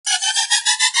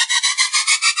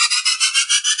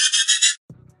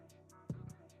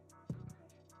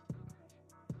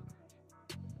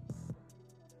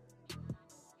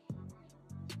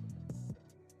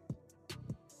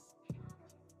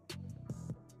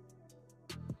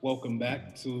Welcome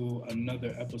back to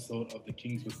another episode of the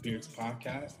Kings with Beards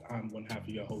podcast. I'm one half of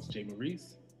your host, Jay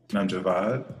Maurice. And I'm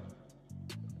Javad.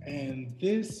 And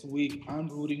this week I'm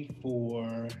rooting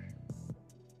for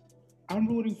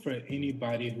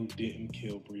anybody who didn't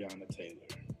kill Breonna Taylor.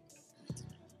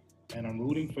 And I'm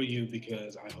rooting for you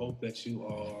because I hope that you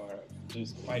are,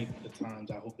 despite the times,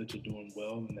 I hope that you're doing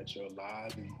well and that you're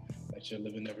alive and that you're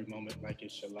living every moment like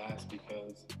it's your last,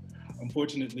 because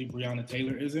unfortunately Breonna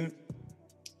Taylor isn't,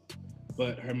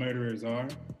 but her murderers are.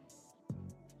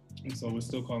 And so we're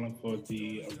still calling for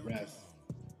the arrest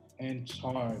and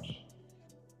charge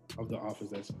of the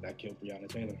officers that killed Breonna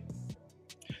Taylor.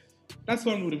 That's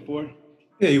what I'm rooting for.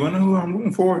 Yeah, you want to know who I'm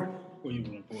rooting for? Who are you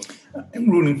rooting for? I'm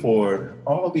rooting for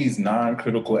all these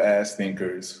non-critical ass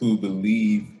thinkers who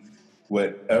believe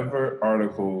whatever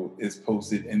article is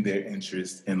posted in their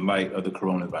interest in light of the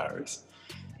coronavirus.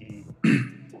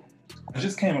 I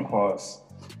just came across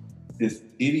this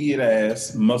idiot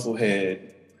ass musclehead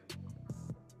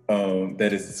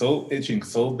that is so itching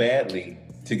so badly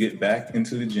to get back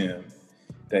into the gym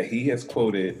that he has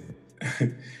quoted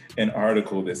an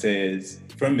article that says,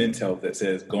 from Men's Health, that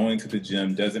says going to the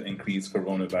gym doesn't increase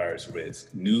coronavirus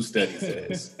risk. New study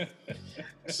says.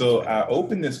 So I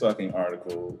opened this fucking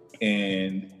article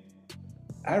and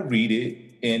I read it,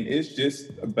 and it's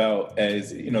just about,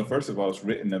 as you know, first of all, it's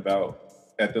written about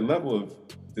at the level of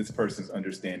this person's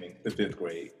understanding, the fifth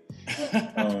grade.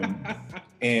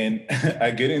 And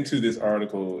I get into this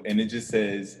article and it just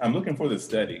says, I'm looking for the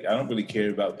study. I don't really care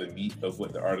about the meat of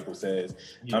what the article says.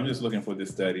 Yeah. I'm just looking for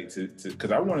this study to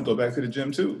because I want to go back to the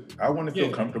gym too. I want to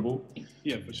feel comfortable.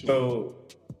 Yeah, for sure. So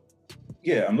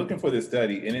yeah, I'm looking for this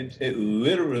study, and it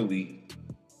literally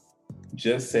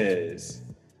just says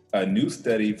a new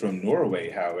study from Norway,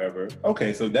 however.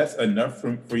 Okay, so that's enough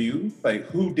for you? Like,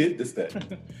 who did the study?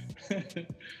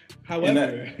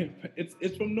 However,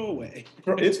 it's from Norway.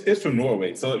 It's from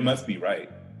Norway, so it must be right.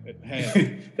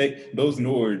 Those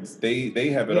Nords, they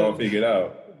have it all figured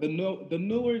out. The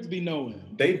Nords be knowing.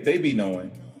 They be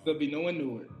knowing. There'll be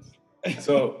knowing Nords.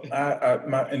 So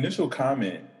my initial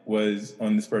comment was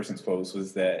on this person's post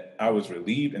was that I was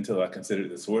relieved until I considered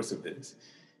the source of this.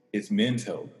 It's Men's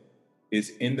Health. It's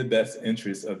in the best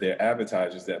interest of their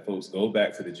advertisers that folks go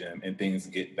back to the gym and things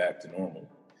get back to normal.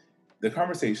 The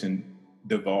conversation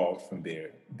devolved from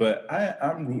there, but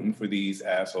I'm rooting for these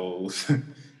assholes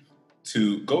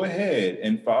to go ahead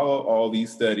and follow all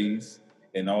these studies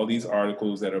and all these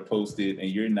articles that are posted, and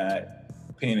you're not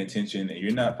paying attention and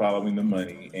you're not following the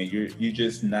money and you're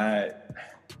just not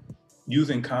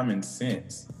using common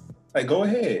sense. Like, go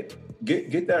ahead,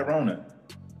 get that Rona.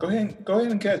 Go ahead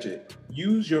and catch it.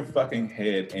 Use your fucking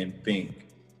head and think.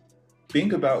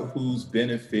 Think about whose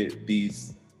benefit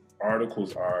these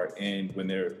articles are, and when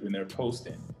they're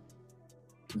posting.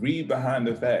 Read behind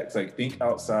the facts. Like, think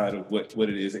outside of what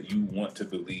it is that you want to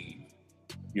believe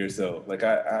yourself. Like,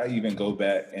 I even go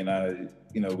back and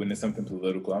when there's something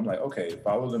political, I'm like, okay,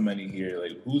 follow the money here.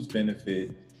 Like, who's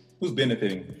benefiting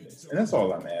from this? And that's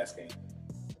all I'm asking.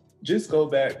 Just go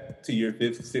back to your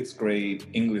 5th, 6th grade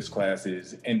English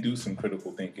classes and do some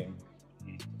critical thinking.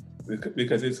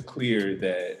 Because it's clear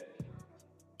that,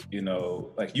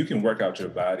 like, you can work out your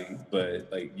body, but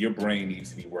like your brain needs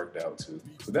to be worked out too.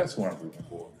 So that's what I'm rooting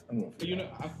for.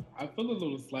 I feel a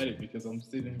little slighted because I'm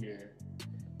sitting here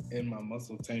in my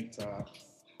muscle tank top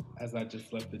as I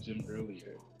just left the gym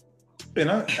earlier.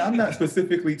 And I'm not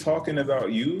specifically talking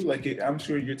about you. Like, I'm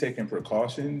sure you're taking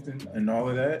precautions and all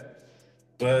of that.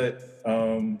 But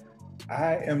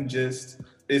I am just,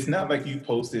 it's not like you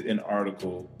posted an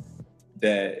article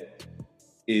that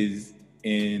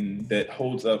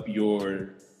holds up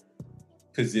your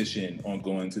position on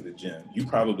going to the gym. You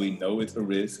probably know it's a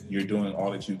risk. You're doing all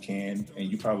that you can,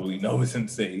 and you probably know it's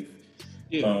unsafe.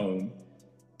 Yeah.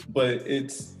 But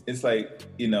it's like,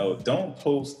 don't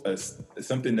post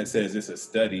something that says it's a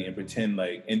study and pretend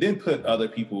like, and then put other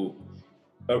people's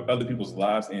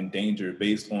lives in danger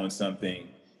based on something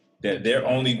that they're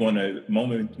only going to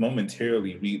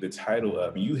momentarily read the title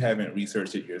of, and you haven't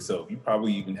researched it yourself. You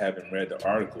probably even haven't read the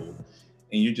article,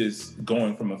 and you're just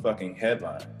going from a fucking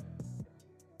headline.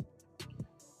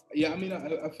 Yeah, I mean,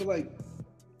 I feel like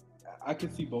I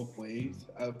can see both ways.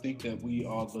 I think that we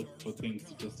all look for things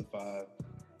to justify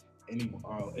any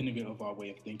of our way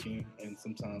of thinking, and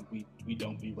sometimes we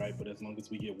don't be right, but as long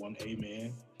as we get one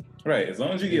amen. Right, as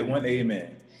long as you get one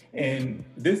amen. And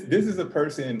this is a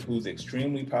person who's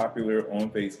extremely popular on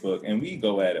Facebook, and we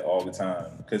go at it all the time.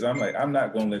 Because I'm like, I'm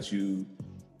not going to let you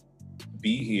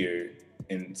be here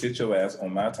and sit your ass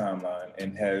on my timeline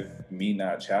and have me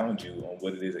not challenge you on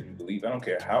what it is that you believe. I don't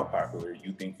care how popular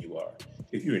you think you are.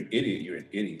 If you're an idiot, you're an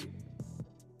idiot.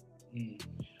 Mm.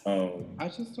 Um, I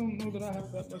just don't know that I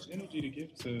have that much energy to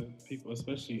give to people,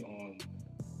 especially on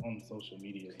social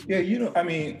media yeah, anymore. I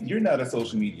mean, you're not a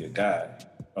social media guy,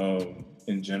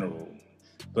 in general,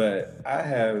 but I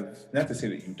have, not to say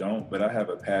that you don't, but I have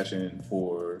a passion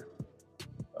for,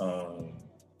 um,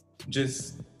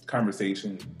 just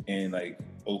conversation and like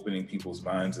opening people's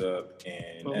minds up, But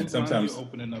and whose mind are you sometimes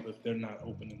opening up if they're not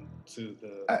opening to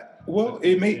the well,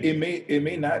 to understanding? it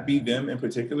may not be them in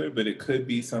particular, but it could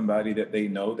be somebody that they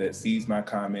know that sees my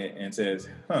comment and says,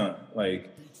 "Huh, like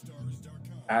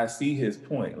I see his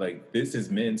point. Like this is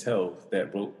Men's Health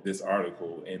that wrote this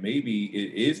article, and maybe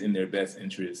it is in their best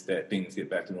interest that things get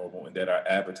back to normal and that our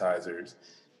advertisers,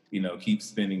 keep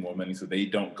spending more money so they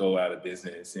don't go out of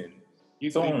business and You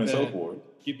so on think and so that forth."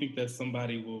 you think that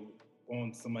somebody will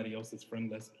on somebody else's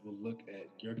friend list will look at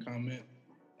your comment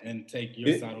and take your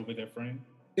It side over their friend?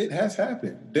 It has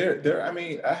happened. There. I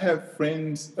mean, I have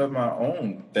friends of my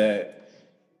own that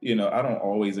I don't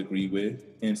always agree with,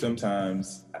 and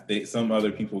sometimes some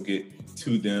other people get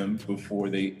to them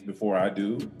before I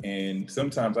do, and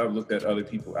sometimes I've looked at other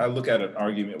people. I look at an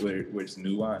argument where it's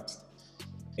nuanced,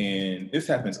 and this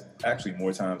happens actually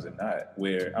more times than not,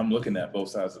 where I'm looking at both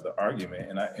sides of the argument,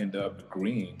 and I end up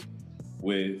agreeing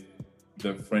with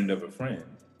the friend of a friend.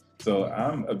 So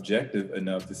I'm objective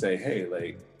enough to say, hey,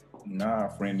 like, nah,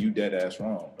 friend, you dead ass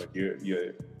wrong. Like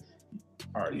you're,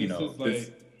 are And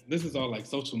this. this is all like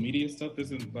social media stuff.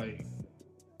 This isn't like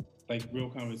real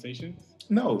conversations.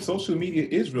 No, social media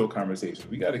is real conversation.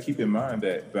 We got to keep in mind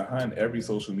that behind every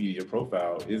social media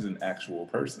profile is an actual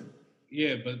person.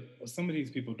 Yeah, but some of these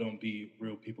people don't be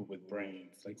real people with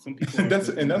brains. Like some people are That's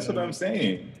what I'm on.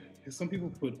 saying. Some people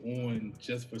put on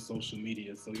just for social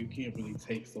media, so you can't really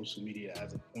take social media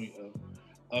as a point of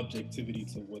objectivity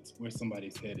to where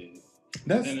somebody's head is.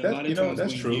 And a lot of times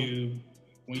That's true.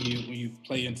 when you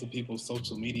play into people's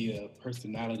social media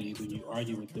personalities and you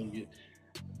argue with them,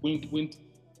 when when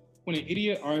when an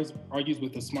idiot argues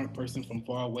with a smart person from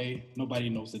far away, nobody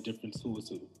knows the difference who is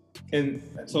who. And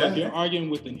So if you're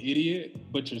arguing with an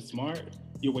idiot but you're smart,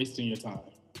 you're wasting your time.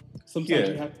 Sometimes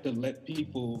yeah, you have to let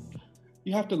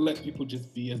people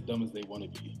just be as dumb as they want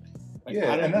to be. Like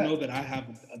yeah, I don't know that I have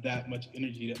that much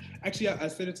energy. Actually, I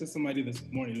said it to somebody this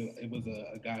morning. It was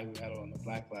a guy who had on the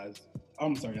Black Lives,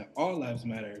 I'm sorry, All Lives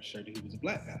Matter shirt. He was a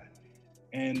black guy,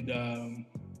 and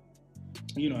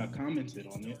I commented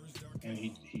on it, and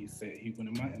he said he went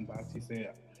in my inbox. He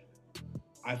said,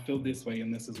 "I feel this way,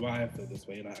 and this is why I feel this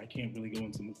way, and I can't really go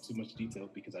into too much detail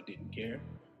because I didn't care."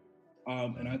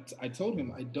 And I told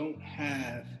him I don't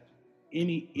have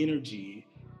any energy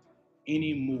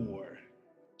anymore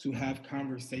to have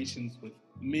conversations with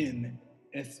men,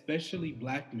 especially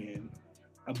black men,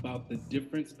 about the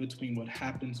difference between what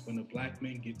happens when a black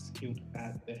man gets killed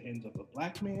at the hands of a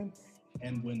black man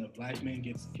and when a black man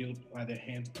gets killed by the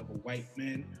hands of a white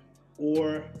man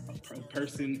or a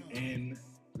person in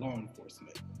law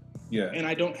enforcement. Yeah. And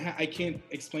I can't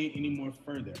explain any more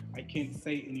further. I can't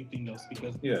say anything else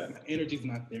because my energy's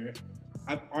not there.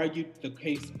 I've argued the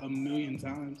case a million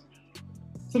times.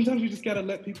 Sometimes you just gotta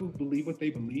let people believe what they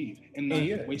believe and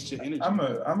not waste your energy. I'm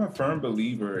a firm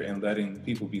believer in letting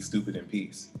people be stupid in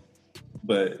peace,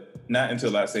 but not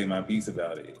until I say my piece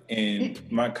about it. And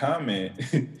my comment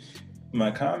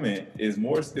is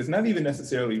more. It's not even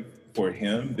necessarily for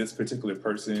him, this particular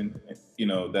person,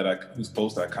 whose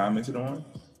post I commented on.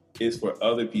 Is for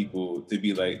other people to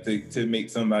be like to make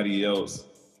somebody else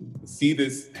see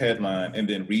this headline and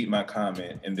then read my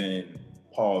comment and then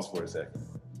pause for a second.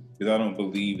 Because I don't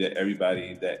believe that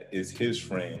everybody that is his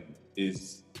friend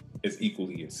is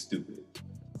equally as stupid.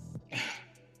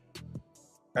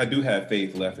 I do have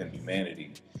faith left in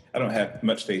humanity. I don't have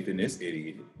much faith in this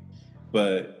idiot.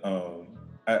 But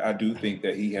I do think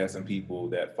that he has some people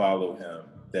that follow him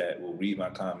that will read my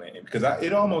comment. And because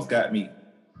it almost got me.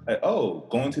 Like, oh,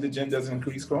 going to the gym doesn't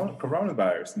increase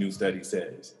coronavirus, new study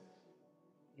says.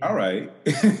 All right.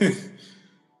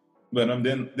 But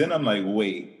then I'm like,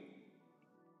 wait.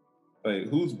 Like,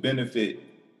 whose benefit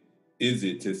is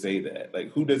it to say that?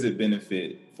 Like, who does it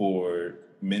benefit for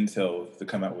Men's Health to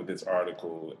come out with this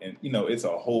article? And it's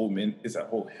a whole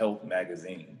health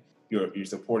magazine. You're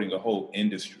supporting a whole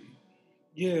industry.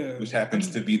 Yeah. Which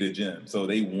happens to be the gym. So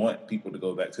they want people to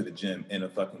go back to the gym in a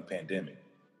fucking pandemic.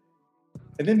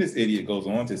 And then this idiot goes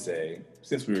on to say,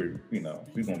 since we're going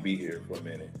to be here for a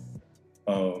minute,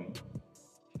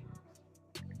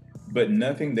 but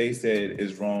nothing they said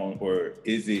is wrong, or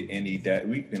is it any data?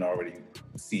 We can already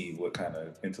see what kind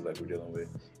of intellect we're dealing with.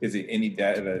 Is it any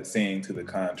data saying to the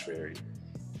contrary?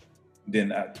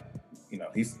 Then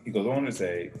he goes on to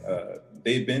say,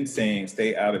 they've been saying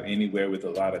stay out of anywhere with a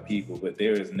lot of people, but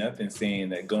there is nothing saying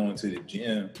that going to the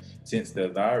gym, since the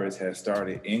virus has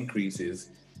started, increases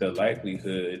the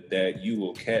likelihood that you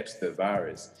will catch the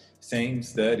virus. Same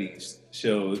studies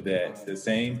show that the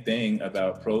same thing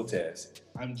about protests.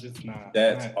 I'm just not.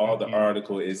 That's all the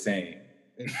article is saying.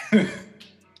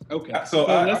 Okay. So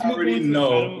I already know.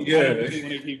 I don't really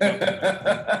want to keep talking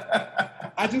about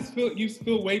I just feel you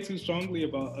feel way too strongly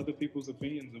about other people's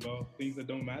opinions about things that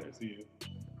don't matter to you.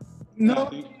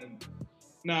 No.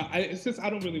 It's just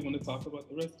I don't really want to talk about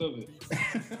the rest of it.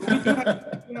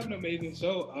 We have an amazing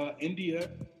show. India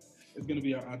is going to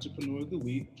be our Entrepreneur of the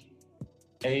Week.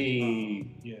 Hey.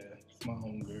 Yeah, it's my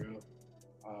homegirl.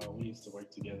 We used to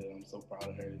work together. I'm so proud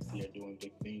of her to see her doing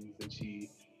big things. And she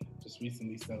just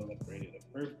recently celebrated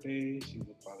her birthday. She was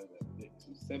a part of the Big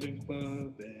 27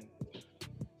 Club. And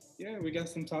yeah, we got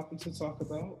some topics to talk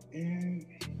about. And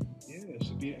yeah, it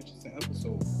should be an interesting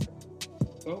episode.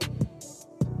 So.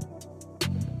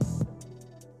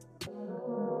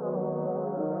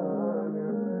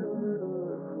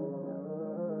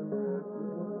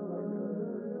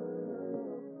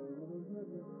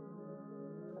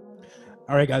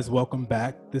 All right, guys, welcome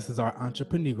back. This is our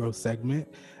Entrepreneur segment.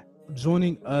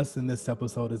 Joining us in this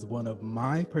episode is one of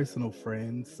my personal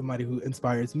friends, somebody who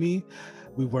inspires me.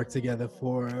 We've worked together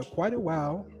for quite a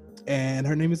while, and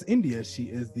her name is India. She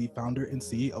is the founder and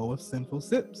CEO of Sinful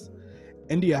Sips.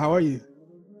 India, how are you?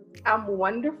 I'm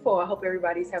wonderful. I hope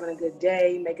everybody's having a good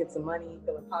day, making some money,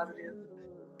 feeling positive.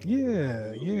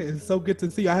 Yeah, it's so good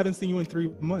to see you. I haven't seen you in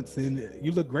 3 months, and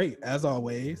you look great, as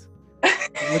always.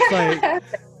 Looks like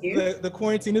the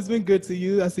quarantine has been good to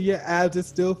you. I see your abs are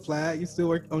still flat. You still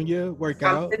work on your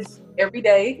workouts. Every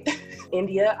day.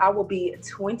 India, I will be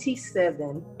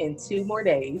 27 in 2 more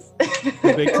days.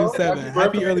 Big 27.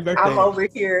 Happy early birthday. I'm over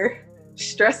here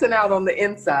stressing out on the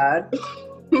inside.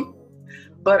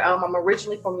 But I'm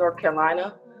originally from North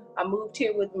Carolina. I moved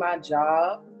here with my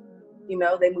job. You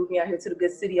know, they moved me out here to the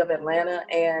good city of Atlanta,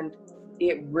 and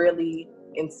it really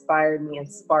inspired me and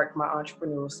sparked my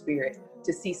entrepreneurial spirit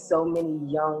to see so many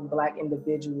young Black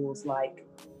individuals like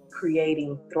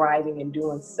creating, thriving, and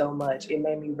doing so much. It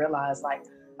made me realize like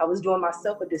I was doing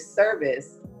myself a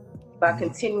disservice by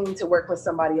continuing to work with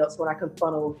somebody else when I can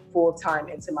funnel full time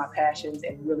into my passions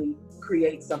and really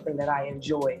create something that I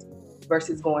enjoy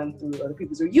versus going through other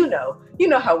people's. You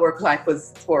know how work life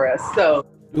was for us. So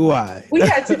we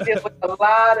had to deal with a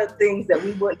lot of things that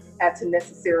we wouldn't have to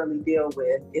necessarily deal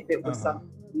with if it was something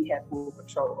we had full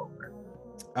control over.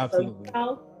 Absolutely.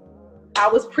 So, I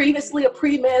was previously a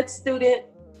pre-med student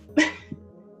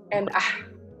and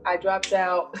I dropped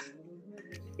out.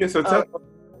 Yeah, so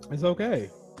it's okay.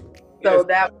 So yes,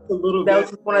 that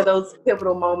was one of those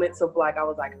pivotal moments of like, I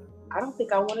was like, I don't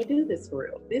think I want to do this for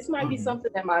real. This might be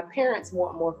something that my parents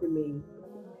want more for me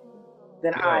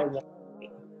than I want.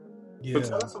 Yeah. But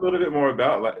tell us a little bit more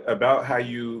about how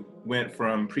you went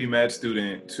from pre-med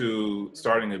student to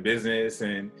starting a business,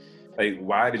 and like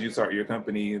why did you start your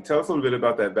company? And tell us a little bit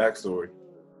about that backstory.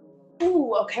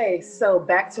 Ooh, okay. So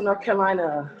back to North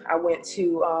Carolina, I went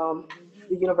to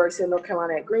the University of North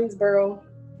Carolina at Greensboro.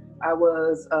 I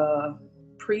was a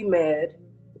pre-med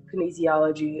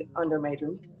kinesiology under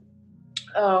major,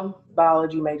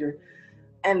 biology major.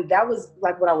 And that was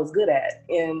like what I was good at.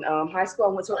 In high school, I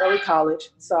went to early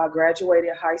college. So I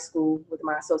graduated high school with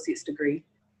my associate's degree.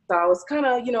 So I was kind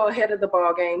of, ahead of the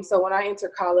ball game. So when I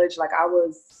entered college, like I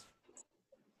was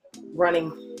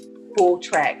running full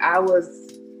track. I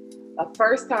was a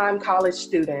first-time college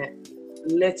student,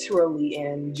 literally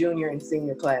in junior and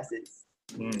senior classes.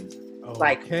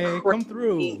 Like come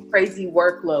through. Crazy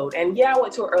workload. And yeah, I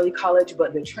went to an early college,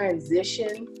 but the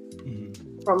transition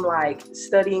from like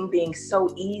studying being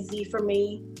so easy for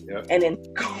me and then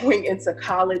going into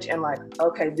college and like,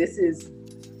 okay, this is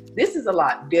a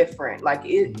lot different. Like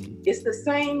it's the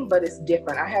same, but it's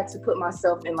different. I had to put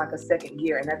myself in like a second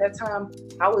gear. And at that time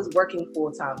I was working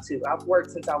full time too. I've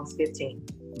worked since I was 15.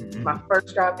 My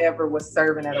first job ever was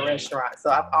serving at a restaurant.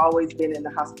 So I've always been in the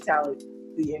hospitality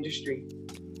industry.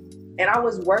 And I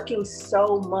was working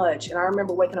so much. And I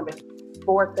remember waking up at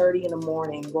 4:30 in the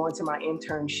morning, going to my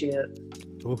internship,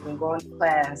 then going to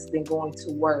class, then going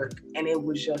to work. And it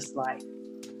was just like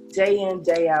day in,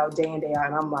 day out. And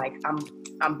I'm like,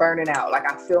 I'm burning out.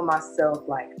 Like I feel myself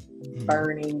like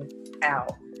burning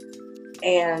out.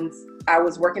 And I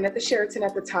was working at the Sheraton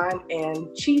at the time,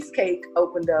 and Cheesecake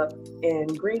opened up in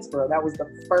Greensboro. That was the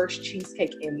first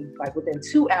cheesecake in like within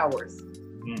 2 hours.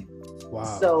 Wow.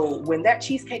 So when that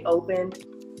cheesecake opened,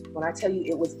 when I tell you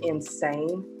it was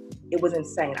insane, it was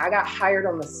insane. I got hired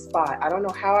on the spot. I don't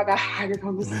know how I got hired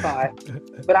on the spot,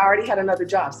 but I already had another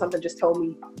job. Something just told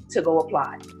me to go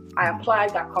apply. I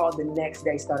applied, got called the next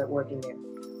day, started working there.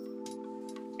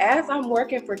 As I'm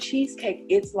working for Cheesecake,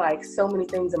 it's like so many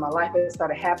things in my life that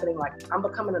started happening. Like I'm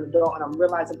becoming an adult and I'm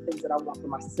realizing things that I want for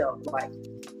myself. Like,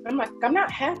 I'm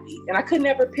not happy. And I could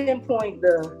never pinpoint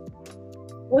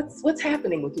what's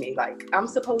happening with me. Like I'm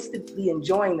supposed to be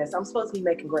enjoying this. I'm supposed to be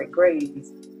making great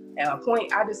grades. At a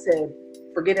point, I just said,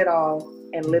 forget it all,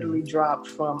 and literally dropped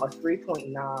from a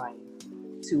 3.9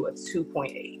 to a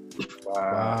 2.8.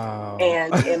 Wow.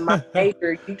 And in my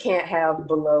major, you can't have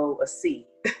below a C.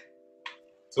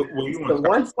 So were you so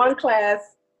one class.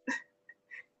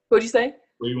 What'd you say?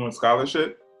 Were you on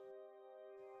scholarship?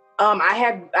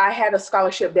 I had a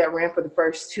scholarship that ran for the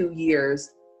first 2 years.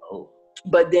 Oh.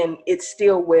 But then it's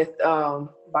still with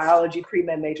biology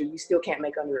pre-med major. You still can't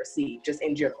make under a C, just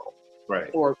in general.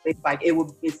 Right. Or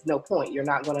it's no point. You're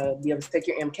not gonna be able to take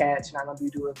your MCAT. You're not gonna be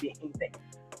doing anything.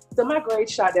 So my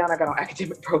grades shot down. I got on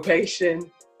academic probation,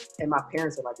 and my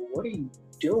parents are like, well, "What are you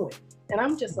doing?" And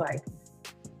I'm just like,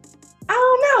 I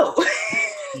don't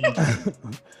know.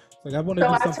 Like I want to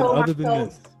do something other than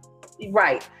this.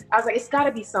 Right. I was like, it's got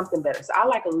to be something better. So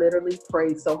I literally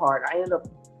prayed so hard. I ended up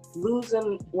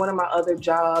losing one of my other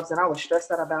jobs, and I was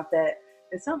stressed out about that.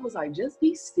 And someone was like, just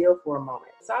be still for a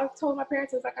moment. So I told my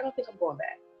parents, I was like, I don't think I'm going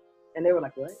back. And they were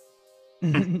like, what?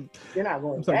 You're not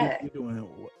going back. You're doing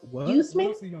what? Excuse me?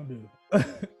 What else are you going to do?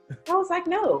 I was like,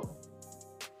 no.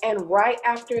 And right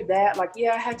after that,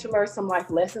 I had to learn some life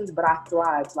lessons, but I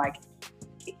thrived.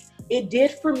 It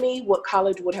did for me what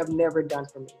college would have never done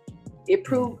for me. It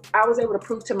proved, I was able to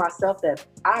prove to myself that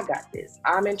I got this.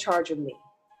 I'm in charge of me.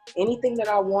 Anything that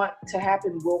I want to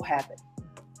happen will happen.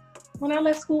 When I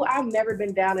left school, I've never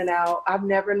been down and out. I've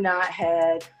never not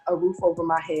had a roof over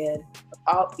my head.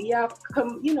 We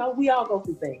all go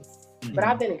through things. Mm-hmm. But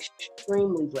I've been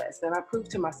extremely blessed. And I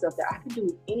proved to myself that I can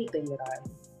do anything that I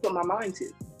put my mind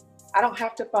to. I don't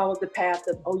have to follow the path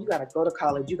of, you got to go to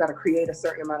college. You got to create a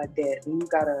certain amount of debt. And you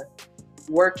got to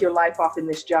work your life off in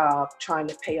this job trying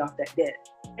to pay off that debt.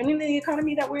 And in the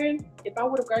economy that we're in, if I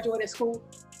would have graduated school,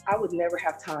 I would never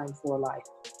have time for life,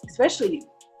 especially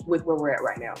with where we're at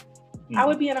right now. Mm-hmm. I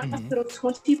would be in a hospital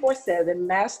 24/7,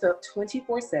 masked up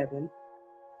 24/7,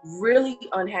 really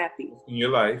unhappy. In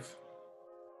your life.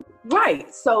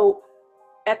 Right. So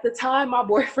at the time, my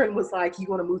boyfriend was like, you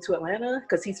want to move to Atlanta?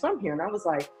 Because he's from here. And I was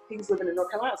like, he was living in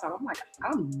North Carolina. So I'm like,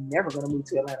 I'm never going to move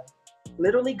to Atlanta.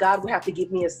 Literally, God would have to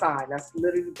give me a sign. That's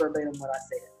literally verbatim what I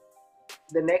said.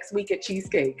 The next week at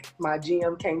Cheesecake, my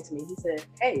GM came to me. He said,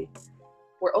 hey,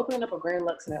 we're opening up a Grand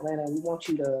Lux in Atlanta. We want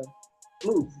you to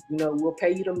move. We'll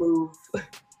pay you to move.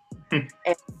 And,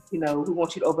 we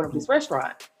want you to open up this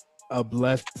restaurant. A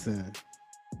blessing.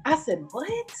 I said,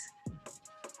 what?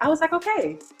 I was like,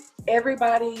 okay.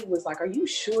 Everybody was like, are you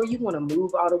sure you want to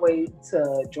move all the way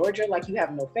to Georgia? Like you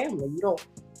have no family. You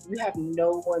have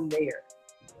no one there.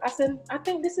 I said, I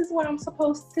think this is what I'm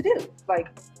supposed to do.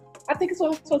 I think it's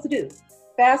what I'm supposed to do.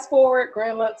 Fast forward,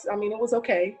 Grand Lux, it was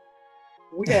okay.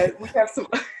 We have some,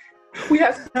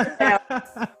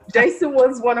 Jason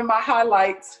was one of my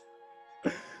highlights.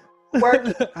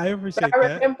 Working. I appreciate that.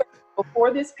 I remember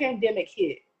before this pandemic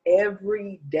hit,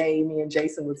 every day me and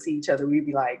Jason would see each other. We'd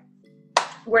be like,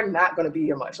 we're not going to be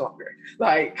here much longer.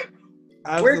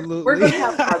 Absolutely. We're going to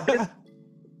have our business.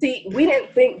 See, we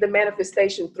didn't think the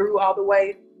manifestation through all the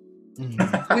way.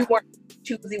 Mm-hmm. We weren't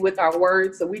choosy with our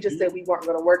words, so we just said we weren't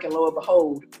going to work, and lo and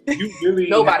behold,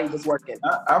 nobody was working.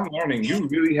 I'm learning. You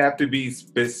really have to be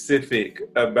specific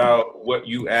about what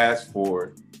you ask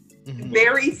for. Mm-hmm.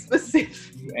 Very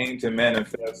specific. You aim to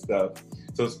manifest stuff.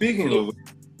 So speaking of,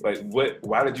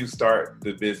 why did you start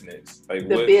the business?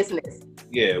 Business.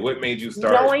 Yeah, what made you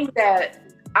start? Knowing that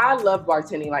I love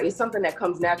bartending, it's something that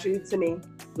comes naturally to me.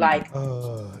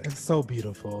 It's so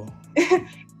beautiful.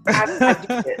 I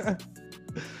do this.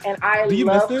 And I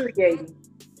love creating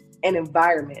an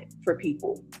environment for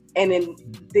people. And in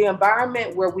the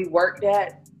environment where we worked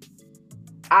at,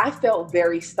 I felt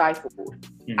very stifled.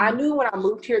 Mm-hmm. I knew when I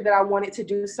moved here that I wanted to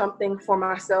do something for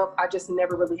myself. I just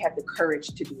never really had the courage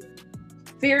to do it.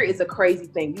 Fear is a crazy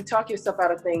thing. You talk yourself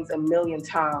out of things a million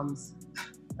times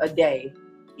a day,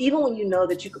 even when you know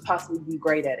that you could possibly be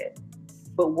great at it.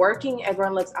 But working at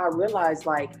Grand Lux, I realized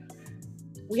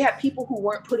we had people who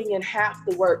weren't putting in half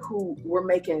the work who were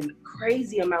making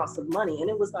crazy amounts of money. And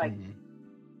it was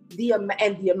the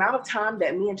amount of time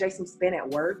that me and Jason spent at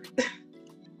work,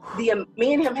 me and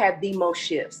him had the most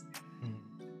shifts.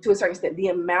 to a certain extent, the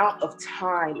amount of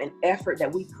time and effort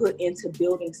that we put into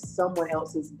building someone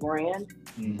else's brand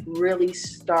really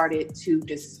started to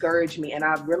discourage me. And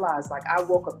I realized, like, I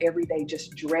woke up every day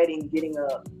just dreading getting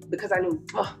up because I knew,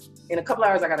 in a couple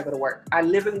hours I gotta go to work. I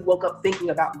literally woke up thinking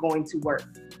about going to work.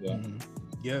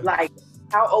 Yeah. Like,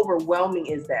 how overwhelming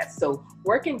is that? So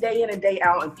working day in and day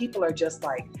out, and people are just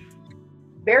like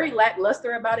very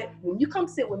lackluster about it. When you come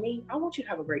sit with me, I want you to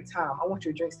have a great time. I want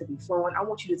your drinks to be flowing. I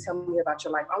want you to tell me about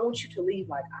your life. I want you to leave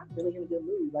like, I'm really in a good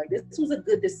mood. Like, this was a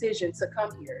good decision to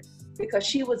come here because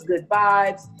she was good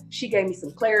vibes. She gave me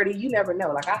some clarity. You never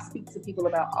know. Like, I speak to people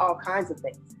about all kinds of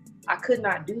things. I could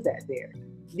not do that there.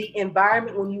 The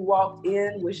environment when you walked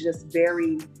in was just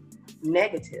very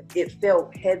negative. It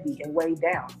felt heavy and weighed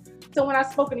down. So when I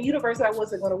spoke in the universe that I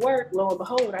wasn't going to work, lo and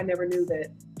behold, I never knew that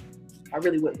I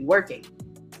really wouldn't be working.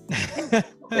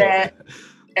 That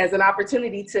as an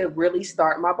opportunity to really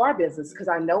start my bar business, because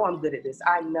I know I'm good at this.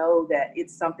 I know that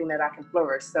it's something that I can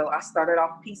flourish. So I started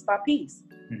off piece by piece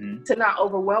to not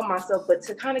overwhelm myself, but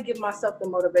to kind of give myself the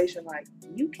motivation, like,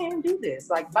 you can do this.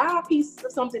 Like, buy a piece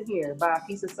of something here, buy a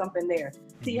piece of something there,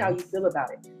 see how you feel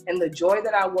about it. And the joy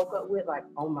that I woke up with, like,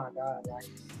 oh my God, like,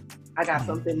 I got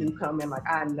something new coming. Like,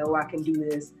 I know I can do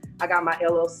this. I got my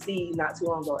LLC not too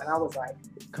long ago, and I was like,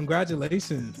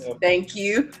 congratulations. Thank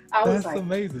you. That's like,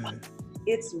 amazing.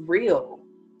 It's real.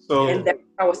 So, and that's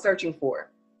what I was searching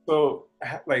for. So,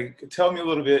 like, tell me a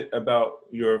little bit about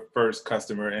your first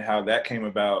customer and how that came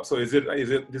about. So is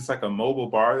it just like a mobile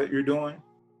bar that you're doing?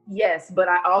 Yes, but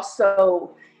I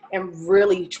also am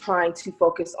really trying to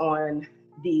focus on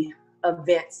the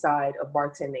event side of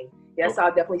bartending. Yes, I'll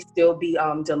definitely still be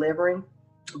delivering,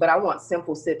 but I want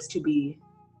Simple Sips to be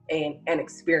an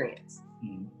experience.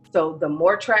 So the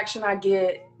more traction I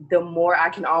get, the more I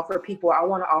can offer people. I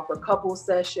want to offer couple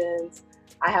sessions.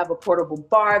 I have a portable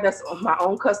bar that's on my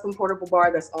own custom portable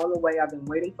bar that's on the way. I've been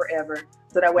waiting forever.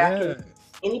 So that way I can,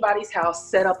 anybody's house,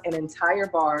 set up an entire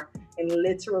bar and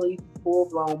literally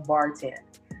full-blown bartend.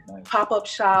 Nice. Pop-up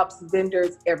shops,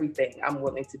 vendors, everything I'm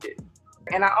willing to do.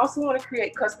 And I also want to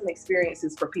create custom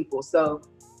experiences for people. So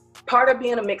part of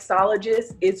being a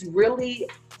mixologist is really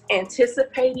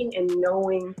anticipating and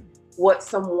knowing what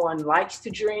someone likes to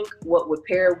drink, what would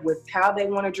pair with how they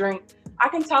want to drink. I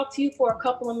can talk to you for a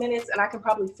couple of minutes and I can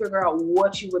probably figure out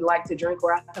what you would like to drink,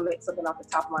 or I can make something off the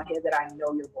top of my head that I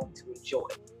know you're going to enjoy.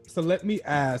 So let me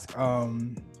ask,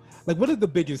 like, what are the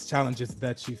biggest challenges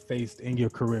that you faced in your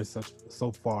career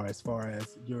so far as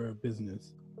your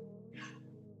business?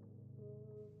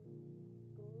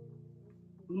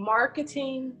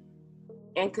 Marketing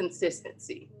and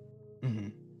consistency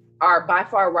are by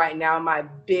far right now my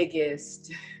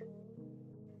biggest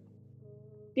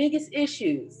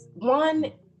issues.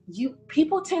 One,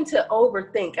 people tend to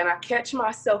overthink, and I catch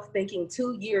myself thinking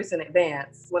 2 years in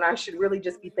advance when I should really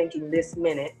just be thinking this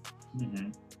minute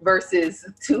versus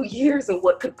 2 years and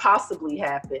what could possibly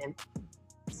happen.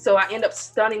 So I end up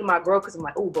stunning my growth because I'm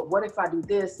like, oh, but what if I do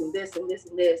this and this and this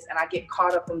and this? And I get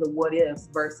caught up in the what ifs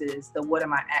versus the what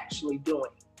am I actually doing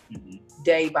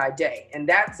day by day. And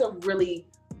that's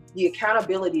the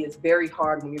accountability is very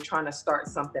hard when you're trying to start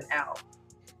something out.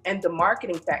 And the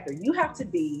marketing factor, you have to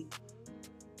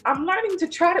I'm learning to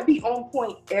try to be on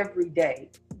point every day.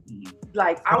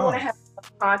 Like, I want to have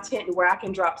content where I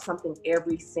can drop something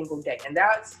every single day. And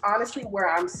that's honestly where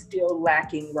I'm still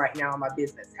lacking right now in my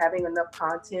business, having enough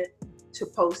content to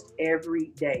post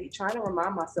every day. Trying to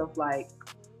remind myself, like,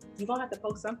 you're going to have to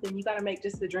post something. You got to make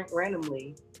just the drink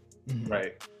randomly.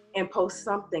 Right. And post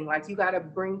something. Like, you got to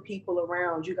bring people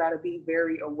around. You got to be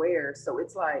very aware. So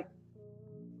it's like,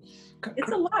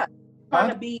 it's a lot. Trying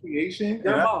to be your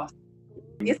boss.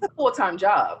 It's a full-time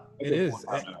job. It is.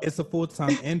 It's a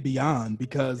full-time and beyond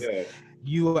because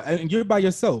you're by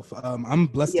yourself. I'm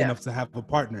blessed enough to have a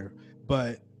partner,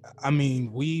 but I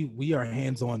mean, we are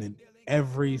hands-on in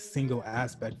every single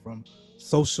aspect, from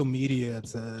social media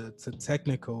to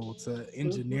technical to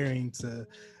engineering to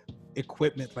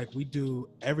equipment. Like, we do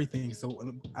everything.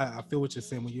 So I feel what you're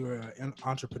saying. When you're an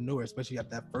entrepreneur, especially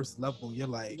at that first level, you're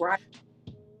like, right.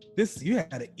 You had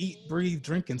to eat, breathe,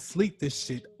 drink, and sleep this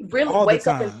shit. Really all wake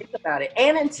the up time. and think about it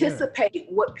and anticipate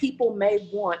what people may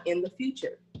want in the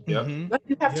future. Like,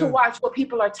 you have to watch what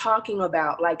people are talking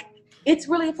about. Like, it's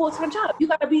really a full-time job. You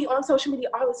got to be on social media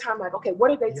all the time. Like, okay, what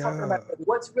are they talking about?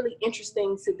 What's really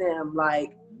interesting to them?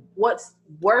 Like, what's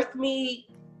worth me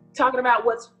talking about?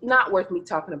 What's not worth me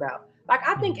talking about? Like,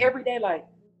 I think every day, like,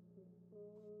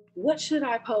 what should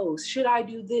I post? Should I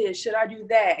do this? Should I do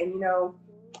that? And,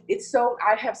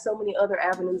 I have so many other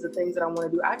avenues of things that I want to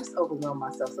do. I just overwhelm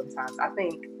myself sometimes. I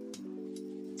think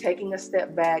taking a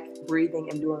step back, breathing,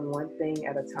 and doing one thing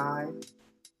at a time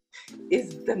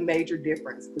is the major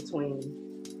difference between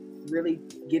really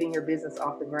getting your business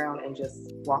off the ground and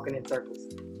just walking in circles.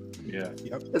 Yeah.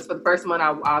 Yep. Because for the first month,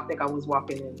 I think I was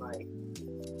walking in like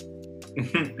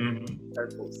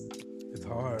circles. It's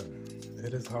hard.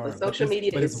 It is hard. But social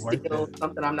media is still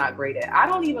something I'm not great at. I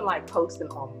don't even like posting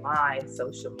on my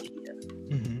social media.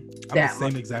 I'm the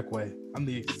same exact way. I'm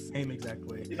the same exact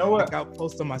way. You know what? Like, I'll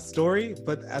post on my story,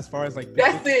 but as far as like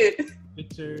that's it.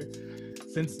 Picture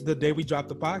since the day we dropped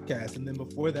the podcast, and then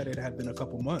before that, it had been a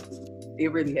couple months.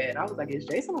 It really had. I was like, "Is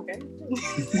Jason okay?"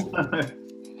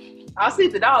 I'll see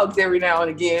the dogs every now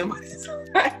and again, but it's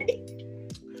alright.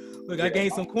 Look, I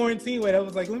gained some quarantine weight. I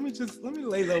was like, let me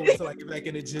lay low until I get back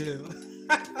in the gym.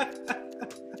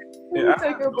 Yeah, I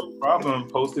have no problem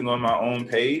posting on my own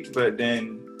page, but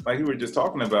then, like you were just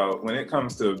talking about, when it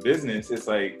comes to business, it's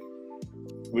like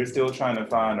we're still trying to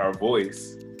find our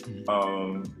voice.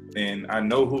 And I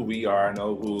know who we are. I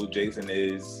know who Jason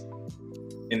is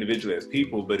individually as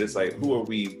people, but it's like, who are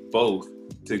we both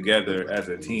together as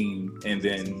a team? And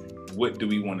then what do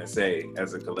we want to say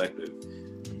as a collective?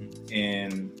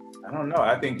 And I don't know.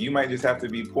 I think you might just have to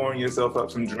be pouring yourself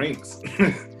up some drinks.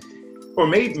 Or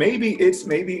maybe it's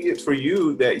for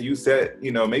you that you set,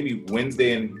 maybe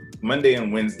Monday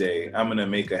and Wednesday, I'm going to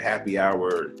make a happy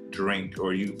hour drink, or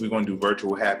we're going to do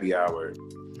virtual happy hour.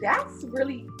 That's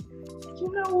really,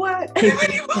 you know what?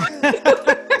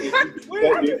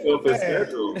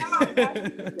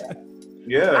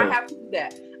 Yeah. I have to do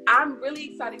that. I'm really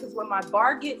excited because when my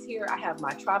bar gets here, I have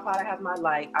my tripod, I have my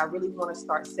light. I really want to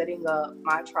start setting up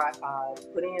my tripod,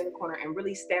 putting it in the corner, and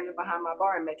really standing behind my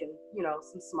bar and making,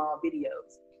 some small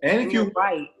videos. And if you're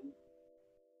right,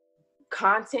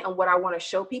 content and what I want to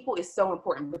show people is so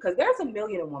important because there's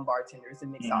 1,000,001 bartenders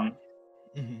in Mixology.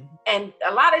 And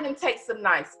a lot of them take some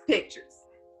nice pictures.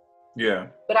 Yeah.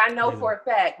 But I know for a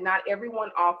fact, not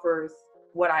everyone offers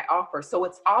what I offer. So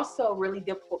it's also really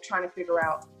difficult trying to figure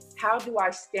out, how do I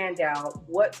stand out?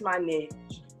 What's my niche?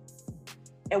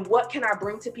 And what can I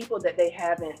bring to people that they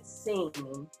haven't seen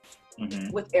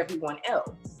with everyone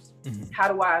else? How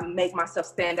do I make myself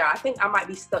stand out? I think I might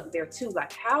be stuck there too.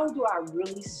 Like, how do I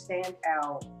really stand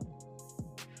out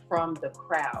from the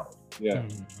crowd? Yeah.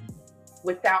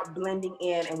 Without blending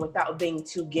in and without being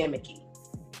too gimmicky.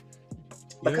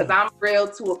 Because I'm real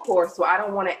to a core, so I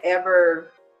don't want to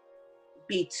ever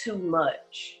be too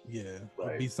much. Yeah,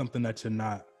 right. Be something that you're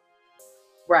not.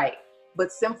 Right.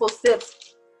 But Sinful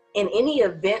Sips, in any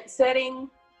event setting,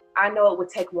 I know it would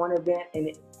take one event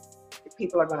and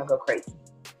people are going to go crazy.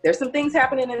 There's some things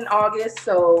happening in August,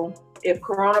 so if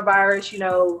coronavirus,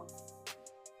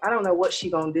 I don't know what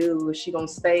she's going to do. Is she going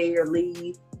to stay or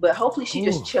leave? But hopefully she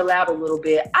just chill out a little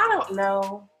bit. I don't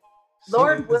know.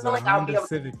 Lord willing, I'll be able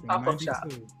to pop up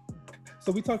shop.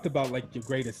 So we talked about like your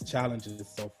greatest challenges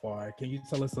so far. Can you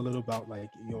tell us a little about like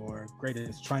your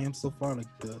greatest triumphs so far? Like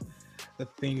the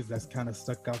things that's kind of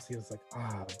stuck out to you. It's like,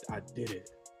 I did it.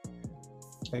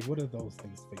 Like, what are those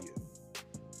things for you?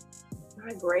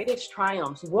 My greatest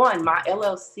triumphs. One, my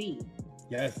LLC.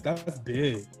 Yes, that's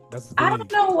big. That's big. I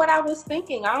don't know what I was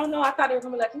thinking. I don't know. I thought they were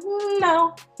going to be like,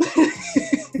 no.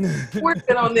 We're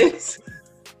good on this.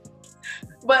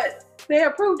 But they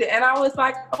approved it. And I was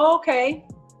like, okay.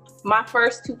 My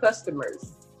first 2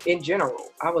 customers in general,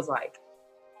 I was like,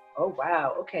 oh,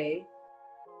 wow, okay.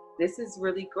 This is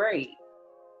really great.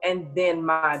 And then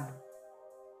my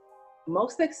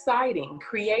most exciting,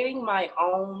 creating my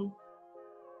own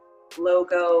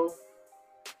logo,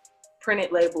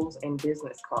 printed labels, and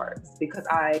business cards. Because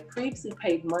I previously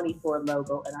paid money for a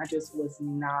logo and I just was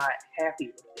not happy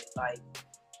with it. Like,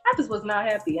 I just was not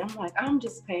happy. I'm like, I'm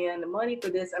just paying the money for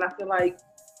this. And I feel like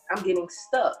I'm getting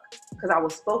stuck because I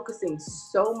was focusing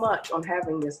so much on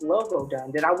having this logo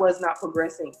done that I was not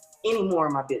progressing any more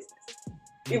in my business.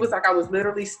 It was like I was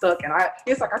literally stuck, and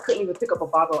it's like I couldn't even pick up a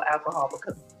bottle of alcohol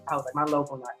because I was like, my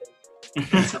logo not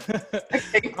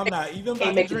done. I'm not even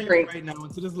about to drink right now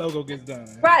until this logo gets done.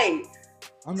 Right.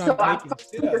 I'm not making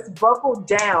shit up. Just buckled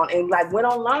down and like went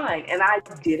online, and I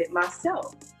did it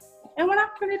myself. And when I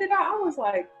printed it out, I was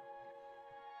like,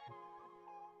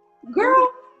 girl,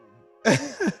 if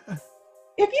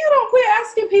you don't quit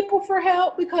asking people for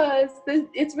help, because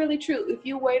it's really true. If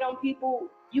you wait on people,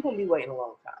 you're going to be waiting a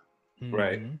long time.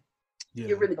 Right. Yeah.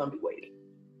 You're really going to be waiting.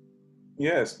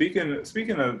 Yeah.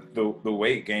 Speaking of the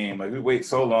wait game, like we wait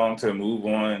so long to move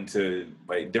on to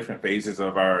like different phases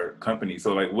of our company.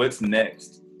 So like, what's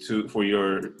next for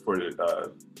your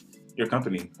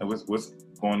company? And what's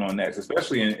going on next,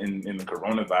 especially in the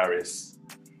coronavirus,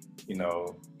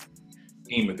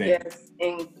 scheme of things? Yes,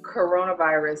 in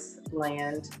coronavirus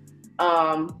land.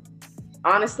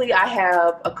 Honestly, I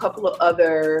have a couple of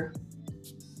other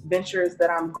ventures that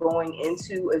I'm going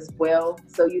into as well.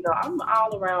 So, you know, I'm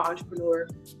all around entrepreneur.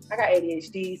 I got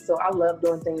ADHD, so I love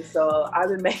doing things. So I've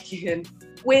been making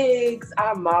wigs.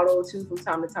 I model too from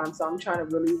time to time. So I'm trying to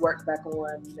really work back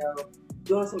on, you know,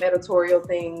 doing some editorial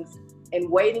things and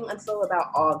waiting until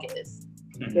about August.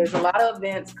 Mm-hmm. There's a lot of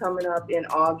events coming up in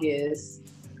August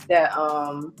that,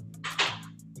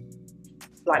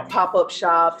 like pop-up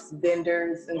shops,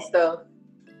 vendors and stuff.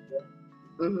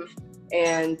 Mm-hmm.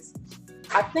 And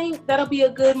I think that'll be a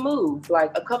good move.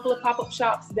 Like a couple of pop-up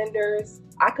shops, vendors.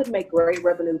 I could make great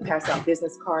revenue, pass out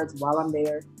business cards while I'm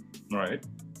there. Right.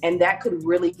 And that could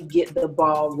really get the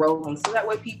ball rolling. So that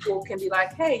way people can be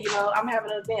like, hey, you know, I'm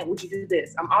having an event. Would you do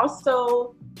this? I'm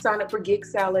also signed up for Gig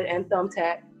Salad and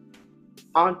Thumbtack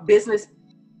on business,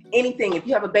 anything. If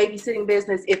you have a babysitting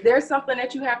business, if there's something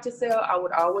that you have to sell, I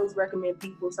would always recommend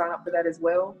people sign up for that as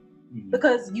well. Mm-hmm.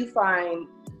 Because you find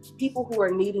people who are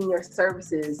needing your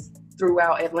services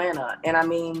throughout Atlanta. And I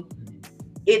mean,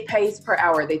 it pays per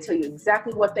hour. They tell you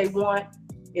exactly what they want.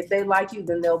 If they like you,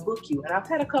 then they'll book you. And I've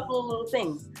had a couple of little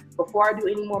things. Before I do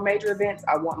any more major events,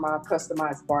 I want my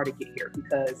customized bar to get here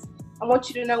because I want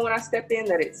you to know when I step in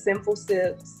that it's Sinful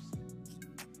Sips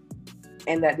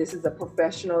and that this is a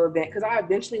professional event because I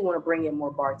eventually want to bring in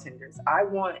more bartenders. I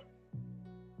want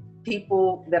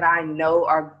people that I know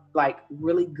are like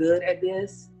really good at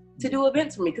this to do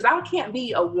events for me because I can't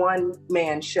be a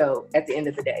one-man show at the end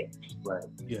of the day. Right.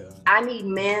 Yeah. I need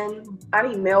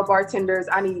male bartenders,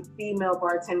 I need female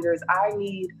bartenders, I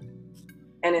need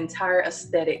an entire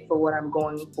aesthetic for what I'm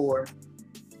going for.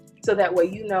 So that way,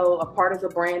 you know, a part of the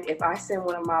brand, if I send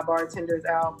one of my bartenders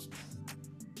out,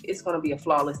 it's going to be a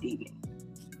flawless evening.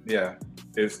 Yeah.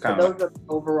 It's kind of those are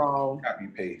overall copy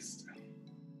paste.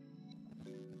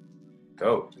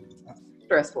 Dope.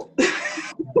 Stressful.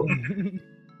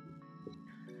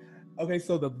 Okay,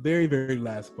 so the very, very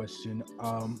last question.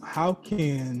 How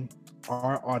can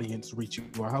our audience reach you,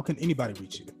 or how can anybody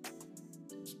reach you?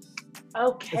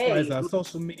 Okay. As far as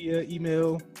social media,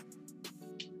 email.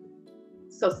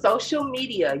 So social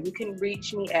media, you can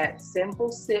reach me at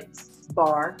Sinful Sips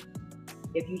Bar.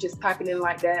 If you just type it in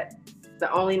like that, it's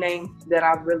the only name that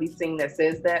I've really seen that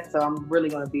says that. So I'm really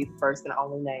going to be the first and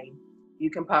only name.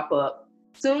 You can pop up.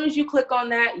 As soon as you click on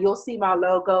that, you'll see my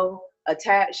logo.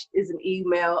 Attached is an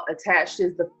email. Attached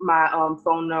is my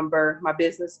phone number, my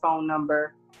business phone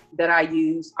number that I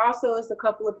use. Also, it's a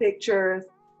couple of pictures,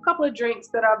 a couple of drinks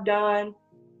that I've done.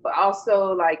 But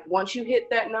also, like, once you hit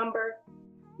that number,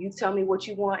 you tell me what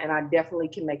you want, and I definitely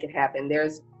can make it happen.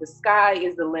 The sky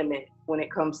is the limit when it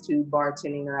comes to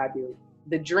bartending that I do.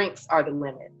 The drinks are the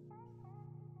limit.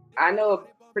 I know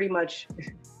pretty much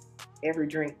every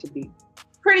drink to be,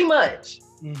 pretty much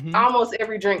almost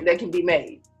every drink that can be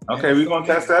made. Okay, we're gonna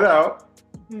test that out.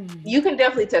 You can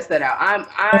definitely test that out.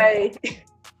 I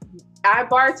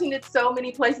bartended so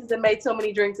many places and made so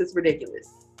many drinks, it's ridiculous.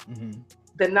 Mm-hmm.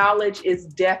 The knowledge is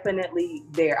definitely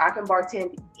there. I can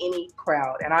bartend any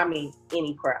crowd, and I mean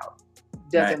any crowd.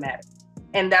 Doesn't matter.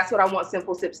 And that's what I want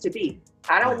Sinful Sips to be.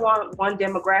 I don't want one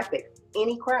demographic.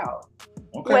 Any crowd.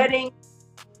 Okay. Wedding,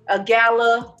 a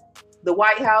gala, the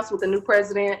White House with the new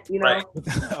president, you know. Right.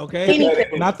 Okay.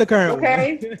 Anything. Not the current one.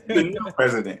 The new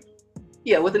president.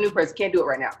 Yeah, with the new president. Can't do it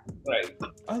right now. Right.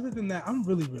 Other than that, I'm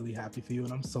really, really happy for you,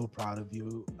 and I'm so proud of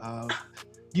you.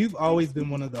 You've always been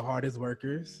one of the hardest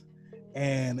workers,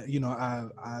 and you know,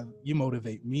 you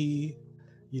motivate me.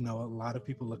 You know, a lot of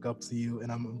people look up to you, and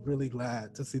I'm really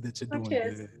glad to see that you're doing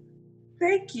good.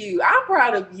 Thank you. I'm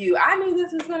proud of you. I knew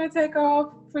this was going to take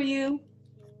off for you.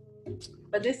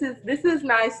 But this is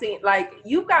nice seeing, like,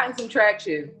 you've gotten some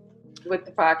traction with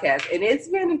the podcast, and it's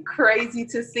been crazy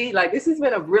to see. Like, this has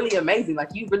been a really amazing, like,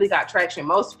 you really got traction.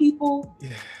 Most people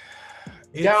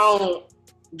don't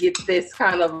get this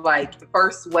kind of like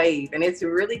first wave, and it's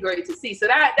really great to see. So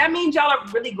that means y'all are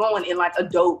really going in like a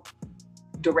dope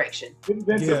direction. It's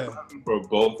been surprising for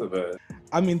both of us.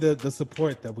 I mean, the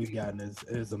support that we've gotten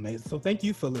is amazing. So thank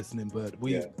you for listening, but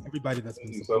everybody that's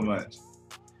been so much.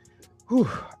 Whew,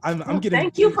 I'm getting.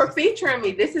 Thank you for featuring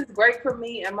me. This is great for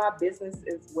me and my business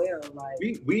as well.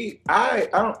 Like I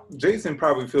don't. Jason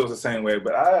probably feels the same way,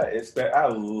 but I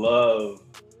love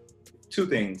two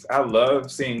things. I love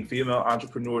seeing female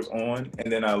entrepreneurs on, and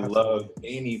then I love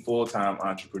any full-time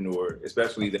entrepreneur,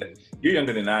 especially that you're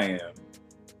younger than I am.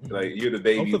 Like, you're the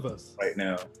baby both of us right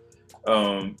now,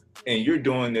 and you're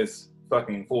doing this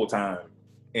fucking full-time.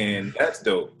 And that's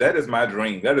dope. That is my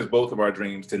dream. That is both of our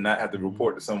dreams, to not have to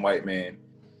report to some white man.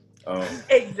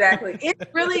 Exactly. It's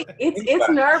really, it's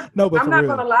nerve. No, but I'm not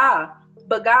going to lie,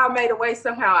 but God made a way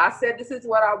somehow. I said, this is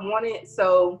what I wanted.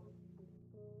 So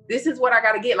this is what I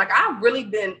got to get. Like, I've really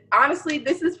been, honestly,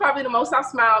 this is probably the most I've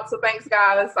smiled. So thanks,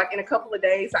 guys. Like, in a couple of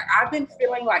days, like, I've been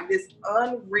feeling like this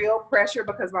unreal pressure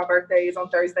because my birthday is on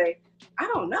Thursday. I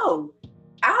don't know.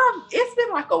 It's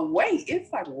been like a weight.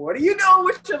 It's like, what are you doing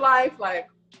with your life? Like,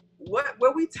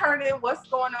 where we turning? What's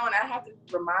going on? I have to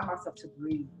remind myself to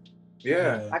breathe.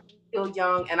 Yeah. I feel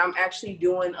young, and I'm actually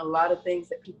doing a lot of things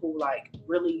that people like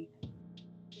really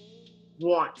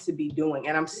want to be doing,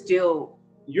 and I'm still.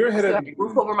 You're ahead of a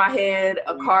roof over my head,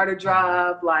 a car to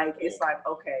drive. Like, it's like,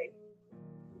 okay,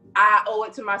 I owe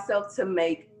it to myself to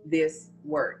make this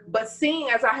work. But seeing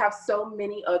as I have so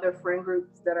many other friend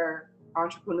groups that are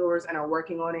entrepreneurs and are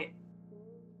working on it,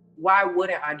 why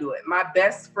wouldn't I do it? My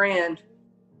best friend,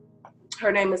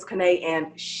 her name is Kanae,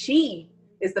 and she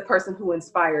is the person who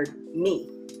inspired me.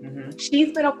 Mm-hmm.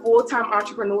 She's been a full-time